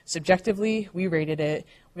 Subjectively, we rated it.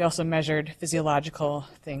 We also measured physiological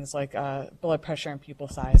things like blood pressure and pupil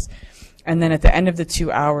size. And then at the end of the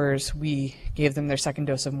 2 hours, we gave them their second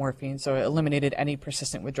dose of morphine, so it eliminated any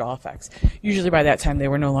persistent withdrawal effects. Usually by that time, they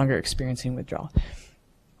were no longer experiencing withdrawal.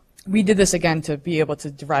 We did this again to be able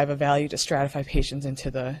to derive a value to stratify patients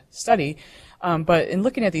into the study. But in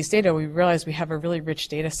looking at these data, we realized we have a really rich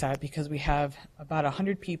data set because we have about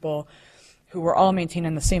 100 people who were all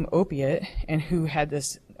maintaining the same opiate and who had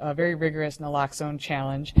this very rigorous naloxone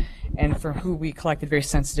challenge, and for who we collected very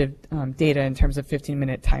sensitive data in terms of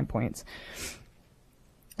 15-minute time points.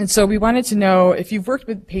 And so we wanted to know, if you've worked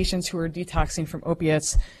with patients who are detoxing from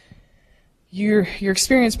opiates, your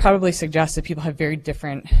experience probably suggests that people have very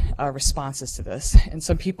different responses to this. And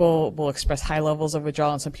some people will express high levels of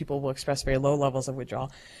withdrawal, and some people will express very low levels of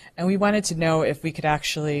withdrawal. And we wanted to know if we could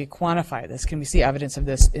actually quantify this. Can we see evidence of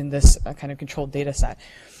this in this kind of controlled data set?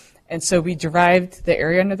 And so we derived the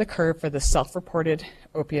area under the curve for the self-reported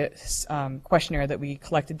opiate questionnaire that we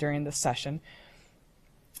collected during this session.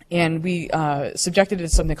 And we subjected it to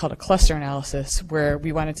something called a cluster analysis, where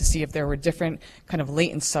we wanted to see if there were different kind of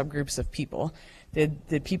latent subgroups of people.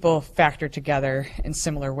 did people factor together in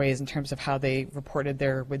similar ways in terms of how they reported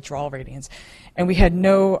their withdrawal ratings? And we had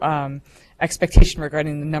no expectation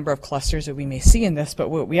regarding the number of clusters that we may see in this, but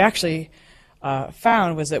what we actually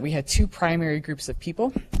found was that we had two primary groups of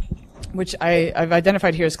people, which I've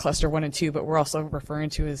identified here as cluster 1 and 2, but we're also referring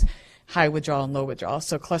to as high withdrawal and low withdrawal.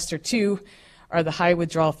 So cluster 2 are the high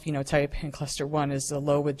withdrawal phenotype, and cluster 1 is the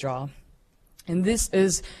low withdrawal. And this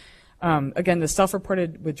is, again, the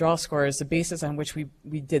self-reported withdrawal score is the basis on which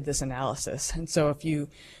we did this analysis. And so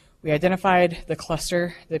we identified the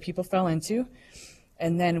cluster that people fell into,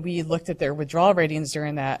 and then we looked at their withdrawal ratings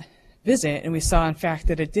during that visit, and we saw, in fact,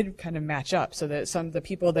 that it did kind of match up, so that some of the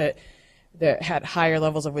people that had higher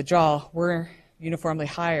levels of withdrawal were uniformly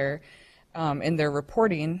higher in their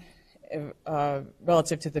reporting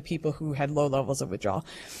relative to the people who had low levels of withdrawal.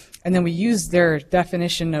 And then we used their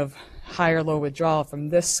definition of high or low withdrawal from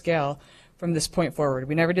this scale from this point forward.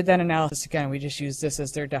 We never did that analysis again. We just used this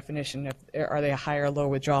as their definition of are they a high or low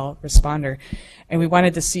withdrawal responder. And we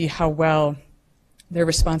wanted to see how well their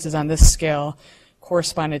responses on this scale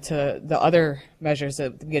corresponded to the other measures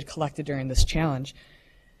that we had collected during this challenge.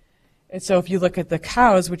 And so if you look at the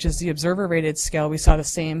cows, which is the observer-rated scale, we saw the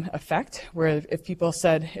same effect, where if people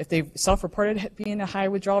said, if they self-reported being a high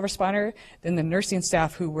withdrawal responder, then the nursing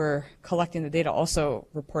staff who were collecting the data also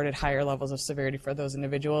reported higher levels of severity for those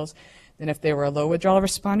individuals than if they were a low withdrawal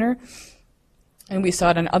responder. And we saw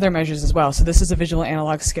it on other measures as well. So this is a visual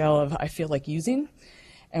analog scale of I feel like using.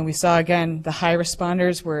 And we saw, again, the high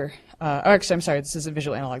responders were, actually, I'm sorry, this is a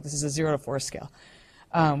visual analog. This is a 0 to 4 scale.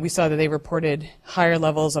 We saw that they reported higher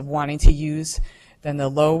levels of wanting to use than the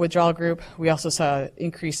low withdrawal group. We also saw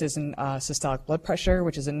increases in systolic blood pressure,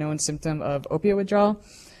 which is a known symptom of opioid withdrawal,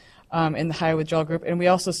 in the high withdrawal group. And we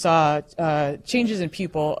also saw changes in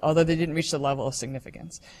pupil, although they didn't reach the level of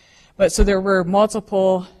significance. But so there were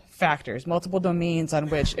multiple factors, multiple domains on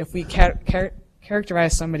which if we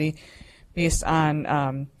characterize somebody based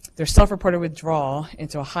on their self-reported withdrawal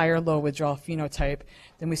into a higher low withdrawal phenotype,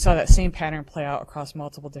 then we saw that same pattern play out across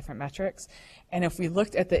multiple different metrics. And if we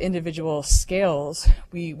looked at the individual scales,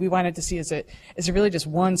 we wanted to see is it really just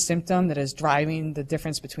one symptom that is driving the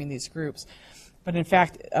difference between these groups. But in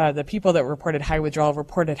fact, the people that reported high withdrawal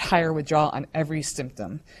reported higher withdrawal on every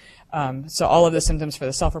symptom. So all of the symptoms for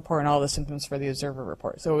the self-report and all the symptoms for the observer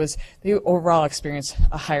report. So it was the overall experience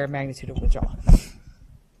a higher magnitude of withdrawal.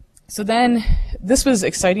 So then this was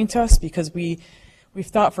exciting to us because we've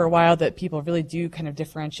thought for a while that people really do kind of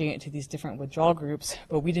differentiate into these different withdrawal groups,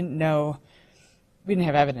 but we didn't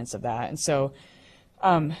have evidence of that. And so,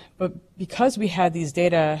 but because we had these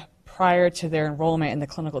data prior to their enrollment in the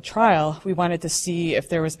clinical trial, we wanted to see if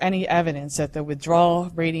there was any evidence that the withdrawal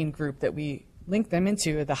rating group that we linked them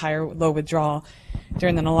into, the higher low withdrawal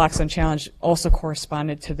during the naloxone challenge, also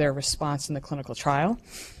corresponded to their response in the clinical trial.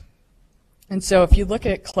 And so if you look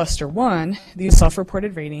at cluster 1, these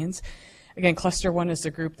self-reported ratings, again, cluster 1 is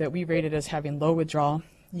the group that we rated as having low withdrawal.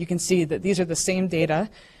 You can see that these are the same data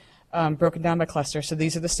broken down by cluster. So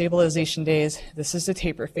these are the stabilization days, this is the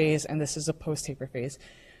taper phase, and this is a post-taper phase.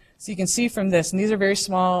 So you can see from this, and these are very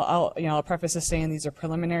small, I'll preface this saying these are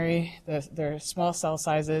preliminary, they're small cell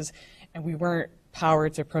sizes, and we weren't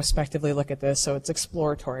powered to prospectively look at this, so it's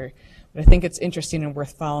exploratory. But I think it's interesting and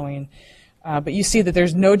worth following. But you see that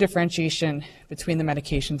there's no differentiation between the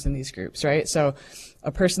medications in these groups, right? So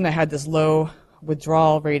a person that had this low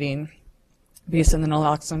withdrawal rating based on the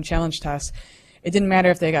naloxone challenge test, it didn't matter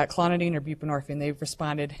if they got clonidine or buprenorphine, they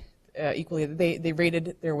responded equally. They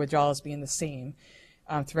rated their withdrawal as being the same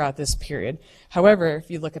throughout this period. However, if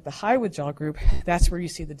you look at the high withdrawal group, that's where you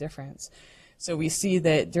see the difference. So we see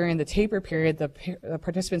that during the taper period, the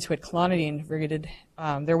participants who had clonidine rated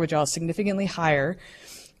their withdrawal significantly higher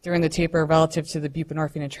during the taper relative to the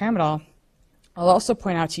buprenorphine and tramadol. I'll also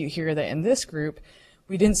point out to you here that in this group,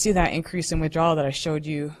 we didn't see that increase in withdrawal that I showed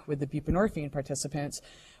you with the buprenorphine participants,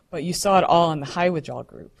 but you saw it all in the high withdrawal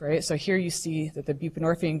group, right? So here you see that the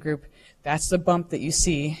buprenorphine group, that's the bump that you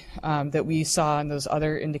see that we saw in those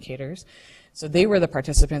other indicators. So they were the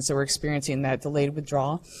participants that were experiencing that delayed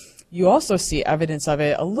withdrawal. You also see evidence of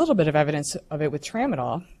it, a little bit of evidence of it with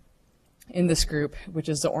tramadol in this group, which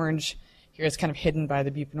is the orange here. It's kind of hidden by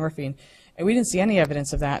the buprenorphine. And we didn't see any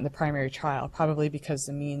evidence of that in the primary trial, probably because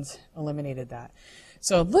the means eliminated that.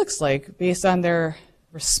 So it looks like, based on their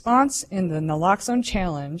response in the naloxone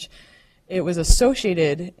challenge, it was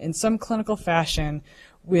associated in some clinical fashion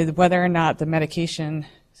with whether or not the medication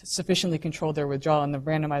sufficiently controlled their withdrawal in the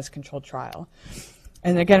randomized controlled trial.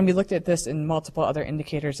 And again, we looked at this in multiple other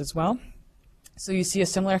indicators as well. So you see a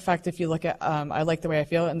similar effect if you look at, I like the way I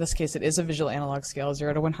feel, in this case it is a visual analog scale,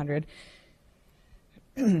 0 to 100.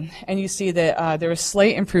 and you see that there were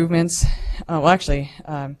slight improvements. Well, actually,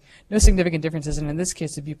 no significant differences, and in this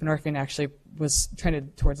case, the buprenorphine actually was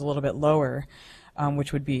trended towards a little bit lower,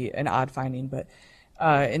 which would be an odd finding, but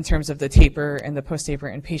in terms of the taper and the post-taper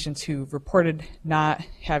in patients who reported not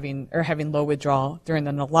having or having low withdrawal during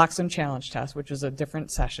the naloxone challenge test, which was a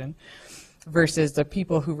different session, versus the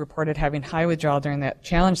people who reported having high withdrawal during that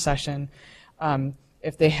challenge session.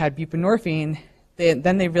 If they had buprenorphine,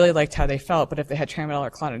 then they really liked how they felt, but if they had tramadol or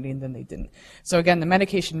clonidine, then they didn't. So again, the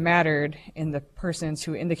medication mattered in the persons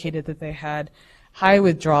who indicated that they had high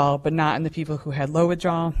withdrawal, but not in the people who had low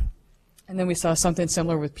withdrawal. And then we saw something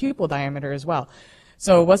similar with pupil diameter as well.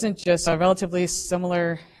 So it wasn't just a relatively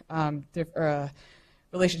similar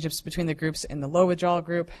relationships between the groups in the low withdrawal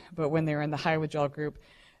group, but when they were in the high withdrawal group,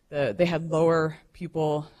 they had lower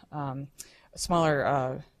pupil,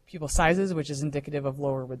 smaller pupil sizes, which is indicative of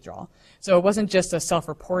lower withdrawal. So it wasn't just a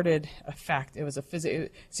self-reported effect. It was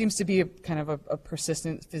it seems to be kind of a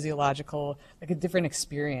persistent physiological, like a different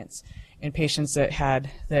experience in patients that had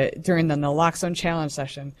during the naloxone challenge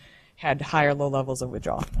session had higher low levels of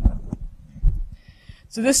withdrawal.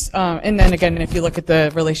 So this, and then again, if you look at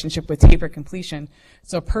the relationship with taper completion,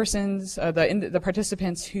 so persons, the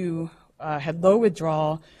participants who had low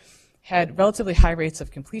withdrawal had relatively high rates of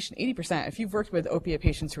completion, 80%. If you've worked with opiate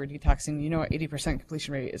patients who are detoxing, you know 80%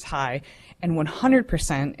 completion rate is high, and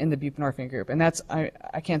 100% in the buprenorphine group. And that's, I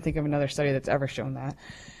can't think of another study that's ever shown that.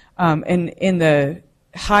 And in the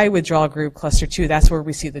high withdrawal group, cluster 2, that's where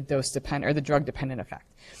we see the dose-dependent or the drug-dependent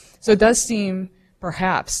effect. So it does seem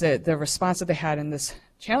perhaps that the response that they had in this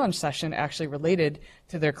challenge session actually related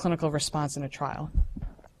to their clinical response in a trial.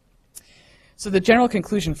 So the general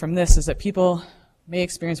conclusion from this is that people may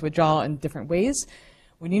experience withdrawal in different ways.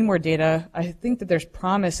 We need more data. I think that there's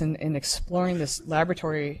promise in exploring this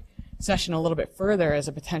laboratory session a little bit further as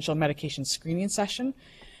a potential medication screening session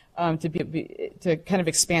to kind of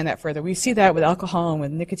expand that further. We see that with alcohol and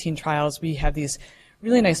with nicotine trials. We have these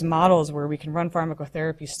really nice models where we can run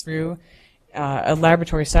pharmacotherapies through a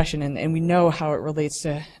laboratory session, and we know how it relates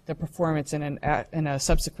to the performance in a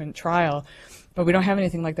subsequent trial. But we don't have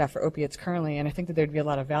anything like that for opiates currently, and I think that there'd be a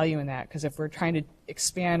lot of value in that, because if we're trying to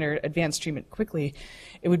expand or advance treatment quickly,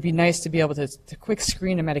 it would be nice to be able to quick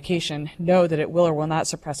screen a medication, know that it will or will not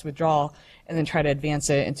suppress withdrawal, and then try to advance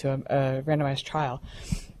it into a randomized trial.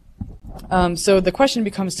 So the question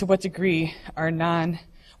becomes, to what degree are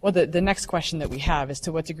the next question that we have is,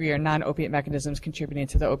 to what degree are non-opiate mechanisms contributing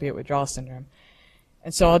to the opiate withdrawal syndrome?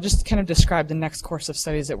 And so I'll just kind of describe the next course of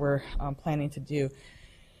studies that we're planning to do.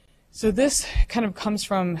 So this kind of comes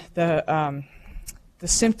from the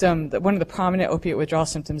symptom, that one of the prominent opiate withdrawal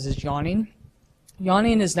symptoms is yawning.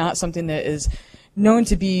 Yawning is not something that is known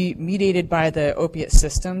to be mediated by the opiate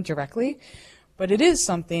system directly, but it is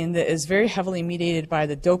something that is very heavily mediated by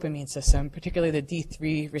the dopamine system, particularly the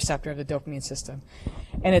D3 receptor of the dopamine system.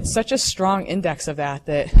 And it's such a strong index of that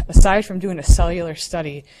aside from doing a cellular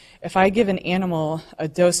study, if I give an animal a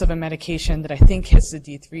dose of a medication that I think hits the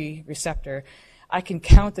D3 receptor, I can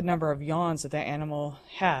count the number of yawns that animal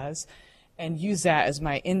has and use that as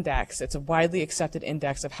my index. It's a widely accepted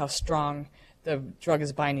index of how strong the drug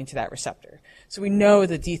is binding to that receptor. So we know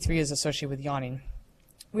that D3 is associated with yawning.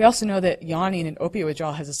 We also know that yawning and opiate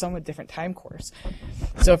withdrawal has a somewhat different time course.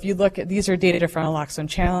 So if you look at, these are data from naloxone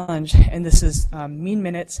challenge, and this is mean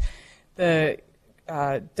minutes. The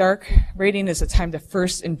dark rating is the time to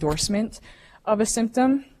first endorsement of a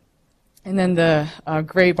symptom. And then the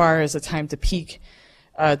gray bar is the time to peak,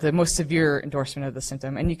 the most severe endorsement of the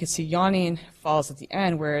symptom. And you can see yawning falls at the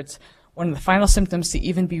end, where it's one of the final symptoms to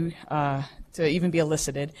even be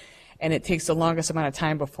elicited, and it takes the longest amount of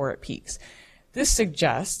time before it peaks. This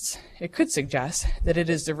could suggest that it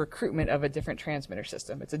is the recruitment of a different transmitter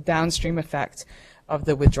system. It's a downstream effect of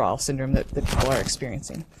the withdrawal syndrome that people are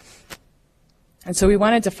experiencing. And so we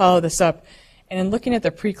wanted to follow this up, and in looking at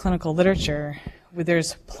the preclinical literature,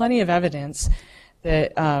 there's plenty of evidence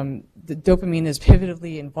that the dopamine is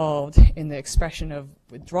pivotally involved in the expression of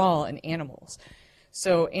withdrawal in animals.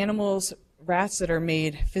 So animals, rats that are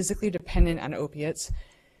made physically dependent on opiates,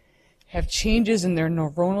 have changes in their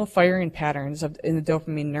neuronal firing patterns in the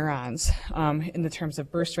dopamine neurons in the terms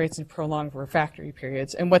of burst rates and prolonged refractory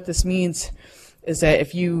periods. And what this means is that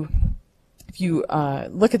if you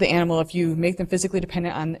look at the animal, if you make them physically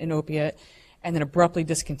dependent on an opiate, and then abruptly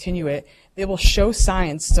discontinue it, they will show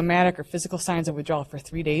signs, somatic or physical signs of withdrawal for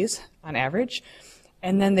 3 days on average,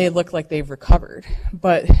 and then they look like they've recovered.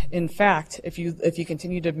 But in fact, if you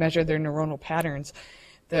continue to measure their neuronal patterns,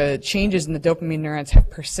 the changes in the dopamine neurons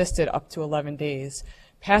have persisted up to 11 days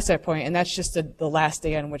past that point, and that's just the last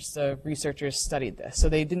day on which the researchers studied this. So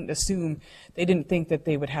they didn't think that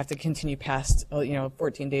they would have to continue past,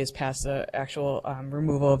 14 days past the actual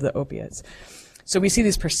removal of the opiates. So we see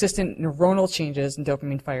these persistent neuronal changes in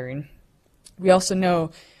dopamine firing. We also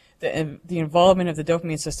know that the involvement of the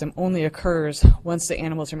dopamine system only occurs once the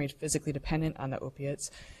animals are made physically dependent on the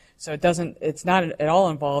opiates. So it's not at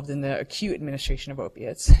all involved in the acute administration of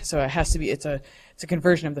opiates. So it has to be, it's a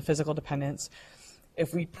conversion of the physical dependence.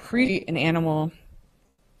 If we treat an animal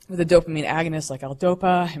with a dopamine agonist like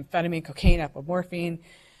L-Dopa, amphetamine, cocaine, apomorphine,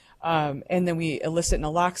 and then we elicit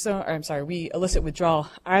we elicit withdrawal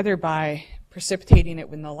either by precipitating it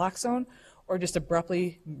with naloxone or just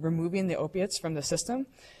abruptly removing the opiates from the system,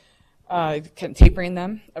 tapering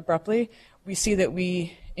them abruptly, we see that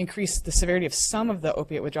we increase the severity of some of the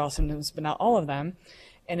opiate withdrawal symptoms, but not all of them.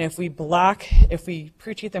 And if we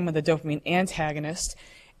pre-treat them with a dopamine antagonist,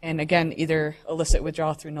 and again, either elicit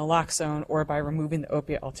withdrawal through naloxone or by removing the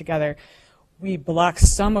opiate altogether, we block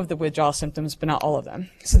some of the withdrawal symptoms, but not all of them.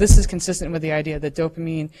 So this is consistent with the idea that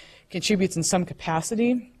dopamine contributes in some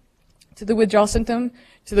capacity to the withdrawal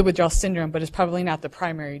syndrome, but is probably not the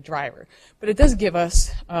primary driver. But it does give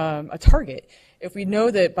us a target. If we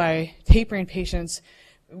know that by tapering patients,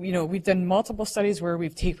 we've done multiple studies where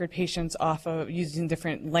we've tapered patients off of using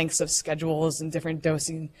different lengths of schedules and different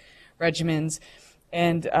dosing regimens,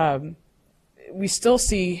 and we still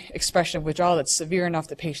see expression of withdrawal that's severe enough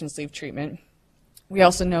that patients leave treatment. We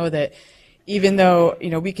also know that even though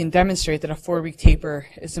we can demonstrate that a 4-week taper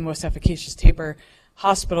is the most efficacious taper,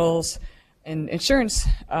 hospitals and insurance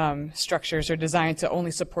structures are designed to only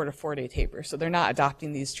support a 4-day taper, so they're not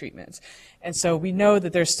adopting these treatments. And so we know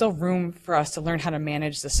that there's still room for us to learn how to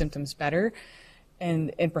manage the symptoms better,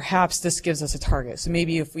 and perhaps this gives us a target. So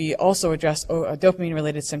maybe if we also address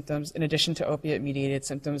dopamine-related symptoms in addition to opiate-mediated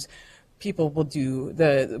symptoms,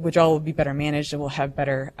 the withdrawal will be better managed and will have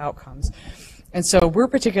better outcomes. And so we're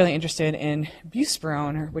particularly interested in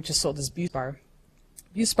buspirone, which is sold as Buspar.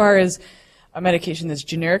 Buspar is a medication that's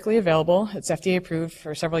generically available. It's FDA approved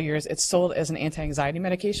for several years. It's sold as an anti-anxiety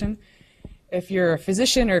medication. If you're a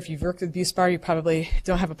physician or if you've worked with Buspar, you probably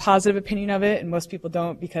don't have a positive opinion of it, and most people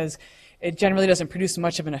don't because it generally doesn't produce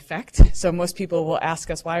much of an effect. So most people will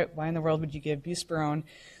ask us, why in the world would you give buspirone?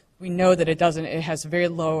 We know that it doesn't. It has a very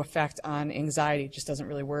low effect on anxiety. It just doesn't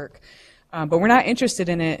really work. But we're not interested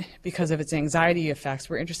in it because of its anxiety effects.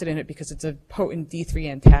 We're interested in it because it's a potent D3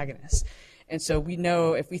 antagonist. And so we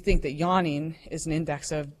know if we think that yawning is an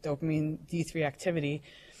index of dopamine D3 activity,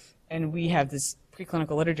 and we have this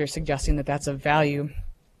preclinical literature suggesting that that's of value,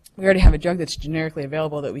 we already have a drug that's generically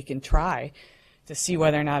available that we can try to see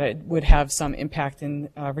whether or not it would have some impact in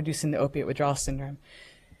reducing the opiate withdrawal syndrome.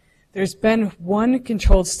 There's been one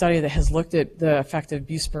controlled study that has looked at the effect of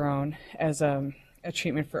buspirone as a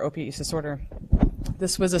treatment for opiate use disorder.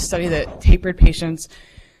 This was a study that tapered patients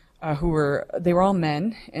they were all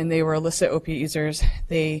men, and they were illicit opiate users.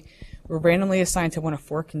 They were randomly assigned to one of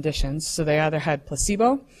 4 conditions. So they either had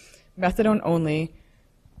placebo, methadone only,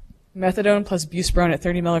 methadone plus buspirone at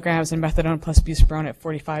 30 milligrams, and methadone plus buspirone at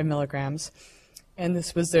 45 milligrams. And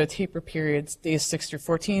this was the taper periods, days 6 through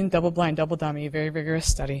 14, double-blind, double-dummy, very rigorous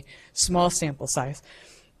study, small sample size.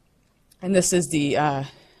 And this is the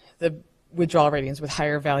withdrawal ratings, with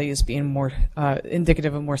higher values being more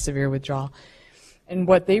indicative of more severe withdrawal. And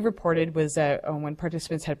what they reported was that when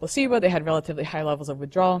participants had placebo, they had relatively high levels of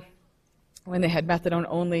withdrawal. When they had methadone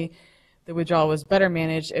only, the withdrawal was better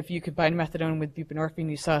managed. If you combine methadone with buprenorphine,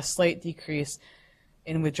 you saw a slight decrease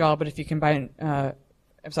in withdrawal, but if you combine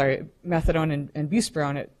methadone and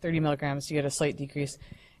buspirone at 30 milligrams, you get a slight decrease.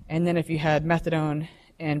 And then if you had methadone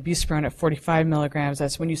and buspirone at 45 milligrams,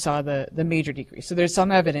 that's when you saw the major decrease. So there's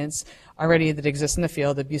some evidence already that exists in the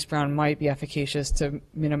field that buspirone might be efficacious to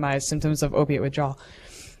minimize symptoms of opiate withdrawal.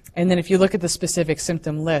 And then if you look at the specific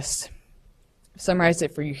symptom list, I've summarized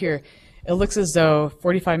it for you here, it looks as though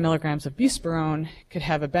 45 milligrams of buspirone could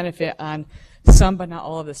have a benefit on some but not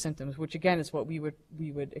all of the symptoms, which again is what we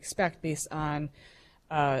would expect based on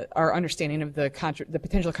our understanding of the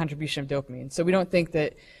potential contribution of dopamine. So we don't think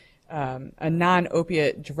that a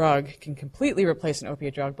non-opiate drug can completely replace an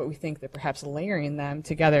opiate drug, but we think that perhaps layering them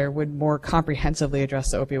together would more comprehensively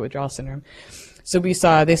address the opiate withdrawal syndrome. So we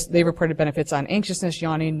saw they reported benefits on anxiousness,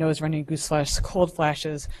 yawning, nose running, goose flash, cold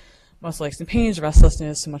flashes, muscle aches and pains,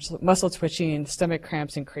 restlessness, muscle twitching, stomach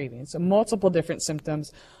cramps, and cravings. So multiple different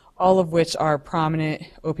symptoms, all of which are prominent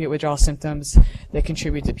opiate withdrawal symptoms that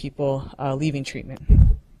contribute to people leaving treatment.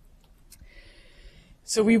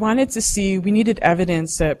 So we needed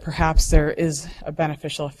evidence that perhaps there is a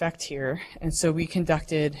beneficial effect here. And so we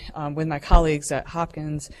conducted, with my colleagues at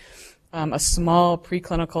Hopkins, a small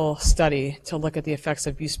preclinical study to look at the effects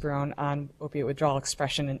of buspirone on opiate withdrawal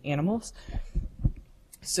expression in animals.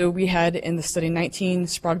 So we had in the study 19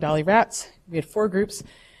 Sprague Dawley rats. We had 4 groups.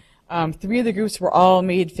 3 of the groups were all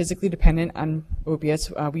made physically dependent on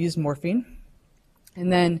opiates. We used morphine.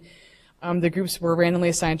 And then the groups were randomly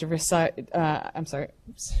assigned to recite, I'm sorry,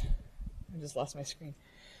 oops, I just lost my screen.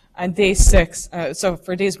 On day 6, so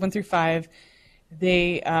for days 1 through 5,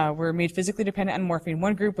 they were made physically dependent on morphine.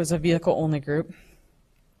 One group was a vehicle-only group.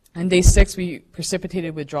 On day 6, we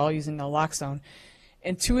precipitated withdrawal using naloxone.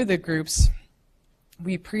 In 2 of the groups,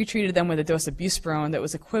 we pre-treated them with a dose of buspirone that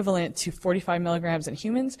was equivalent to 45 milligrams in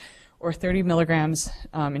humans or 30 milligrams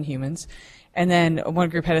in humans. And then one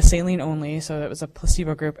group had a saline only, so that was a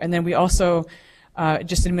placebo group. And then we also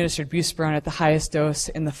just administered buspirone at the highest dose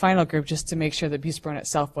in the final group just to make sure that buspirone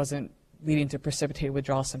itself wasn't leading to precipitated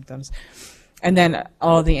withdrawal symptoms. And then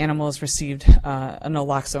all of the animals received a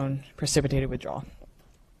naloxone precipitated withdrawal.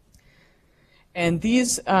 And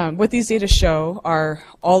these, what these data show are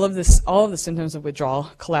all of the symptoms of withdrawal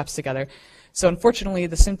collapsed together. So unfortunately,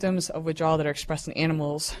 the symptoms of withdrawal that are expressed in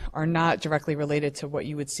animals are not directly related to what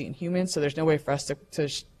you would see in humans. So there's no way for us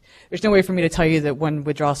there's no way for me to tell you that one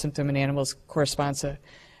withdrawal symptom in animals corresponds to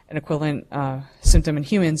an equivalent symptom in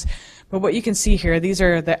humans. But what you can see here, these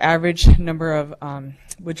are the average number of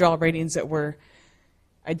withdrawal ratings that were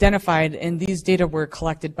identified, and these data were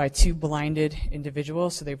collected by 2 blinded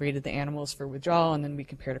individuals. So they rated the animals for withdrawal, and then we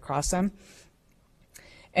compared across them.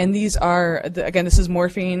 And these are, again, this is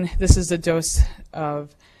morphine. This is a dose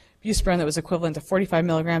of buspirone that was equivalent to 45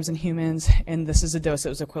 milligrams in humans, and this is a dose that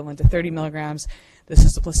was equivalent to 30 milligrams. This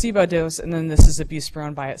is the placebo dose, and then this is the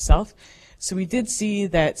buspirone by itself. So we did see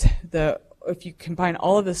that if you combine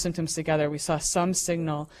all of the symptoms together, we saw some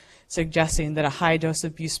signal suggesting that a high dose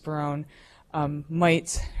of buspirone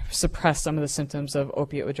might suppress some of the symptoms of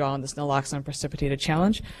opiate withdrawal in this naloxone precipitated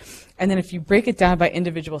challenge. And then if you break it down by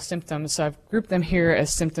individual symptoms, so I've grouped them here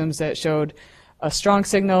as symptoms that showed a strong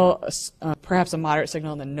signal, perhaps a moderate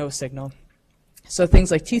signal, and then no signal. So things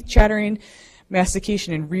like teeth chattering,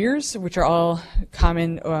 mastication, and rears, which are all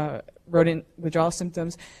common rodent withdrawal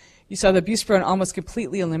symptoms. You saw that buspirone almost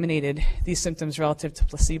completely eliminated these symptoms relative to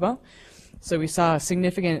placebo. So we saw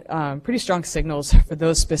significant, pretty strong signals for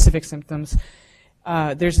those specific symptoms.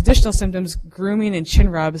 There's additional symptoms, grooming and chin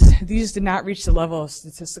rubs. These did not reach the level of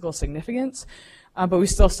statistical significance, but we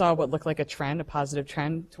still saw what looked like a trend, a positive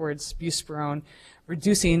trend towards buspirone,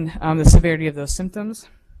 reducing the severity of those symptoms.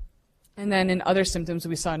 And then in other symptoms,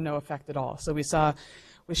 we saw no effect at all. So we saw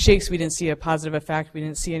with shakes, we didn't see a positive effect. We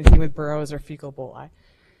didn't see anything with burrows or fecal boli.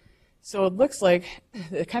 So it looks like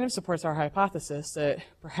it kind of supports our hypothesis that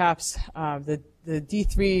perhaps the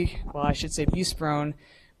D3, well, I should say buspirone,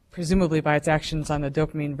 presumably by its actions on the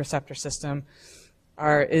dopamine receptor system,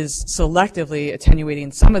 is selectively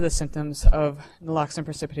attenuating some of the symptoms of naloxone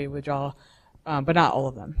precipitated withdrawal, but not all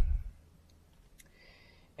of them.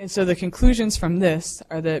 And so the conclusions from this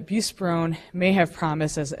are that buspirone may have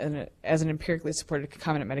promise as an empirically supported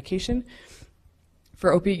concomitant medication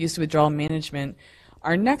for opiate use withdrawal management.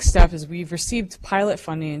 Our next step is we've received pilot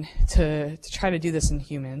funding to try to do this in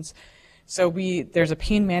humans. So there's a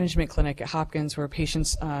pain management clinic at Hopkins where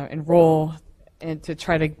patients enroll and to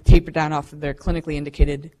try to taper down off of their clinically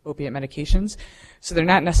indicated opiate medications. So they're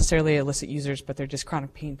not necessarily illicit users, but they're just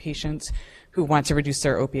chronic pain patients who want to reduce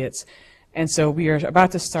their opiates. And so we are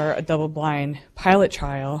about to start a double-blind pilot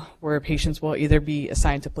trial where patients will either be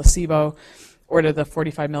assigned to placebo or to the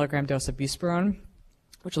 45 milligram dose of buspirone,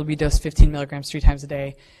 which will be dosed 15 milligrams 3 times a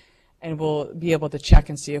day. And we'll be able to check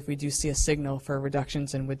and see if we do see a signal for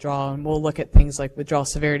reductions in withdrawal. And we'll look at things like withdrawal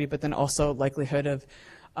severity, but then also likelihood of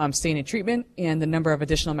staying in treatment and the number of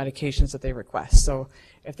additional medications that they request. So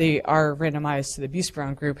if they are randomized to the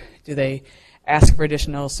buspirone group, do they ask for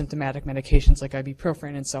additional symptomatic medications like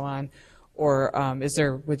ibuprofen and so on? Or is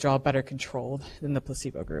their withdrawal better controlled than the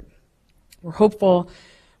placebo group? We're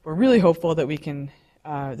really hopeful that we can,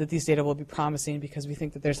 that these data will be promising because we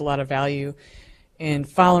think that there's a lot of value in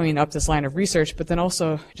following up this line of research, but then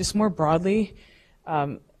also just more broadly,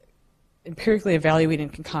 empirically evaluating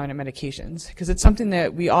concomitant medications, because it's something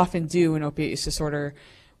that we often do in opiate use disorder.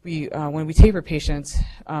 When we taper patients,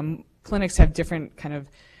 clinics have different kind of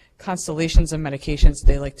constellations of medications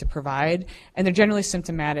they like to provide, and they're generally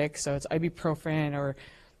symptomatic, so it's ibuprofen or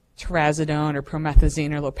trazodone or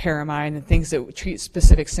promethazine or loperamide and things that treat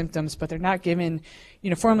specific symptoms, but they're not given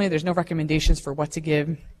uniformly. There's no recommendations for what to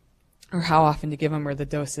give or how often to give them or the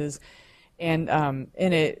doses. And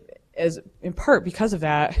in part because of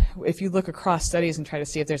that, if you look across studies and try to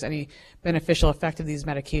see if there's any beneficial effect of these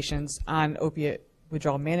medications on opiate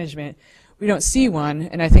withdrawal management, we don't see one,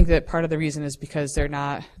 and I think that part of the reason is because they're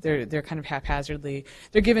kind of haphazardly,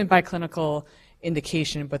 they're given by clinical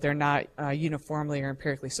indication, but they're not uniformly or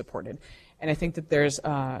empirically supported. And I think that there's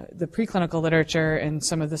the preclinical literature and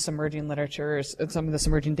some of this emerging literature, some of this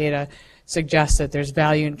emerging data suggests that there's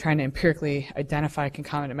value in trying to empirically identify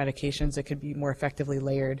concomitant medications that could be more effectively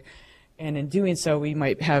layered. And in doing so, we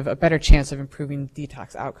might have a better chance of improving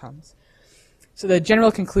detox outcomes. So the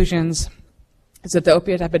general conclusions is that the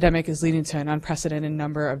opioid epidemic is leading to an unprecedented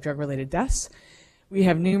number of drug-related deaths. We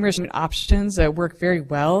have numerous options that work very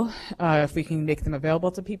well if we can make them available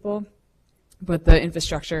to people, but the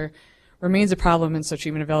infrastructure remains a problem, and so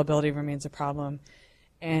treatment availability remains a problem.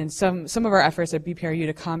 And some of our efforts at BPRU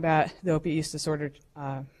to combat the opiate use disorder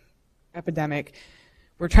epidemic,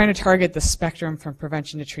 we're trying to target the spectrum from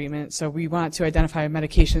prevention to treatment. So we want to identify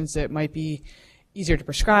medications that might be easier to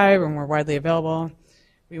prescribe or more widely available.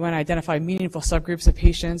 We want to identify meaningful subgroups of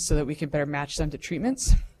patients so that we can better match them to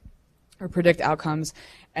treatments or predict outcomes,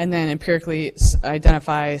 and then empirically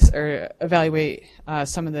identify or evaluate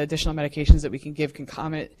some of the additional medications that we can give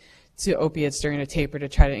concomitant to opiates during a taper to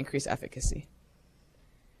try to increase efficacy.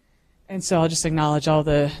 And so I'll just acknowledge all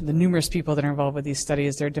the numerous people that are involved with these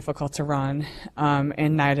studies. They're difficult to run,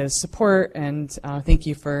 and NIDA's support, and thank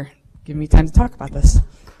you for giving me time to talk about this.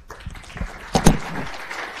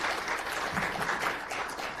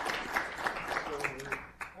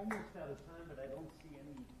 Almost out of time, but I don't see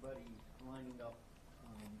anybody lining up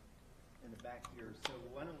in the back here. So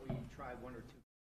why don't we try one or two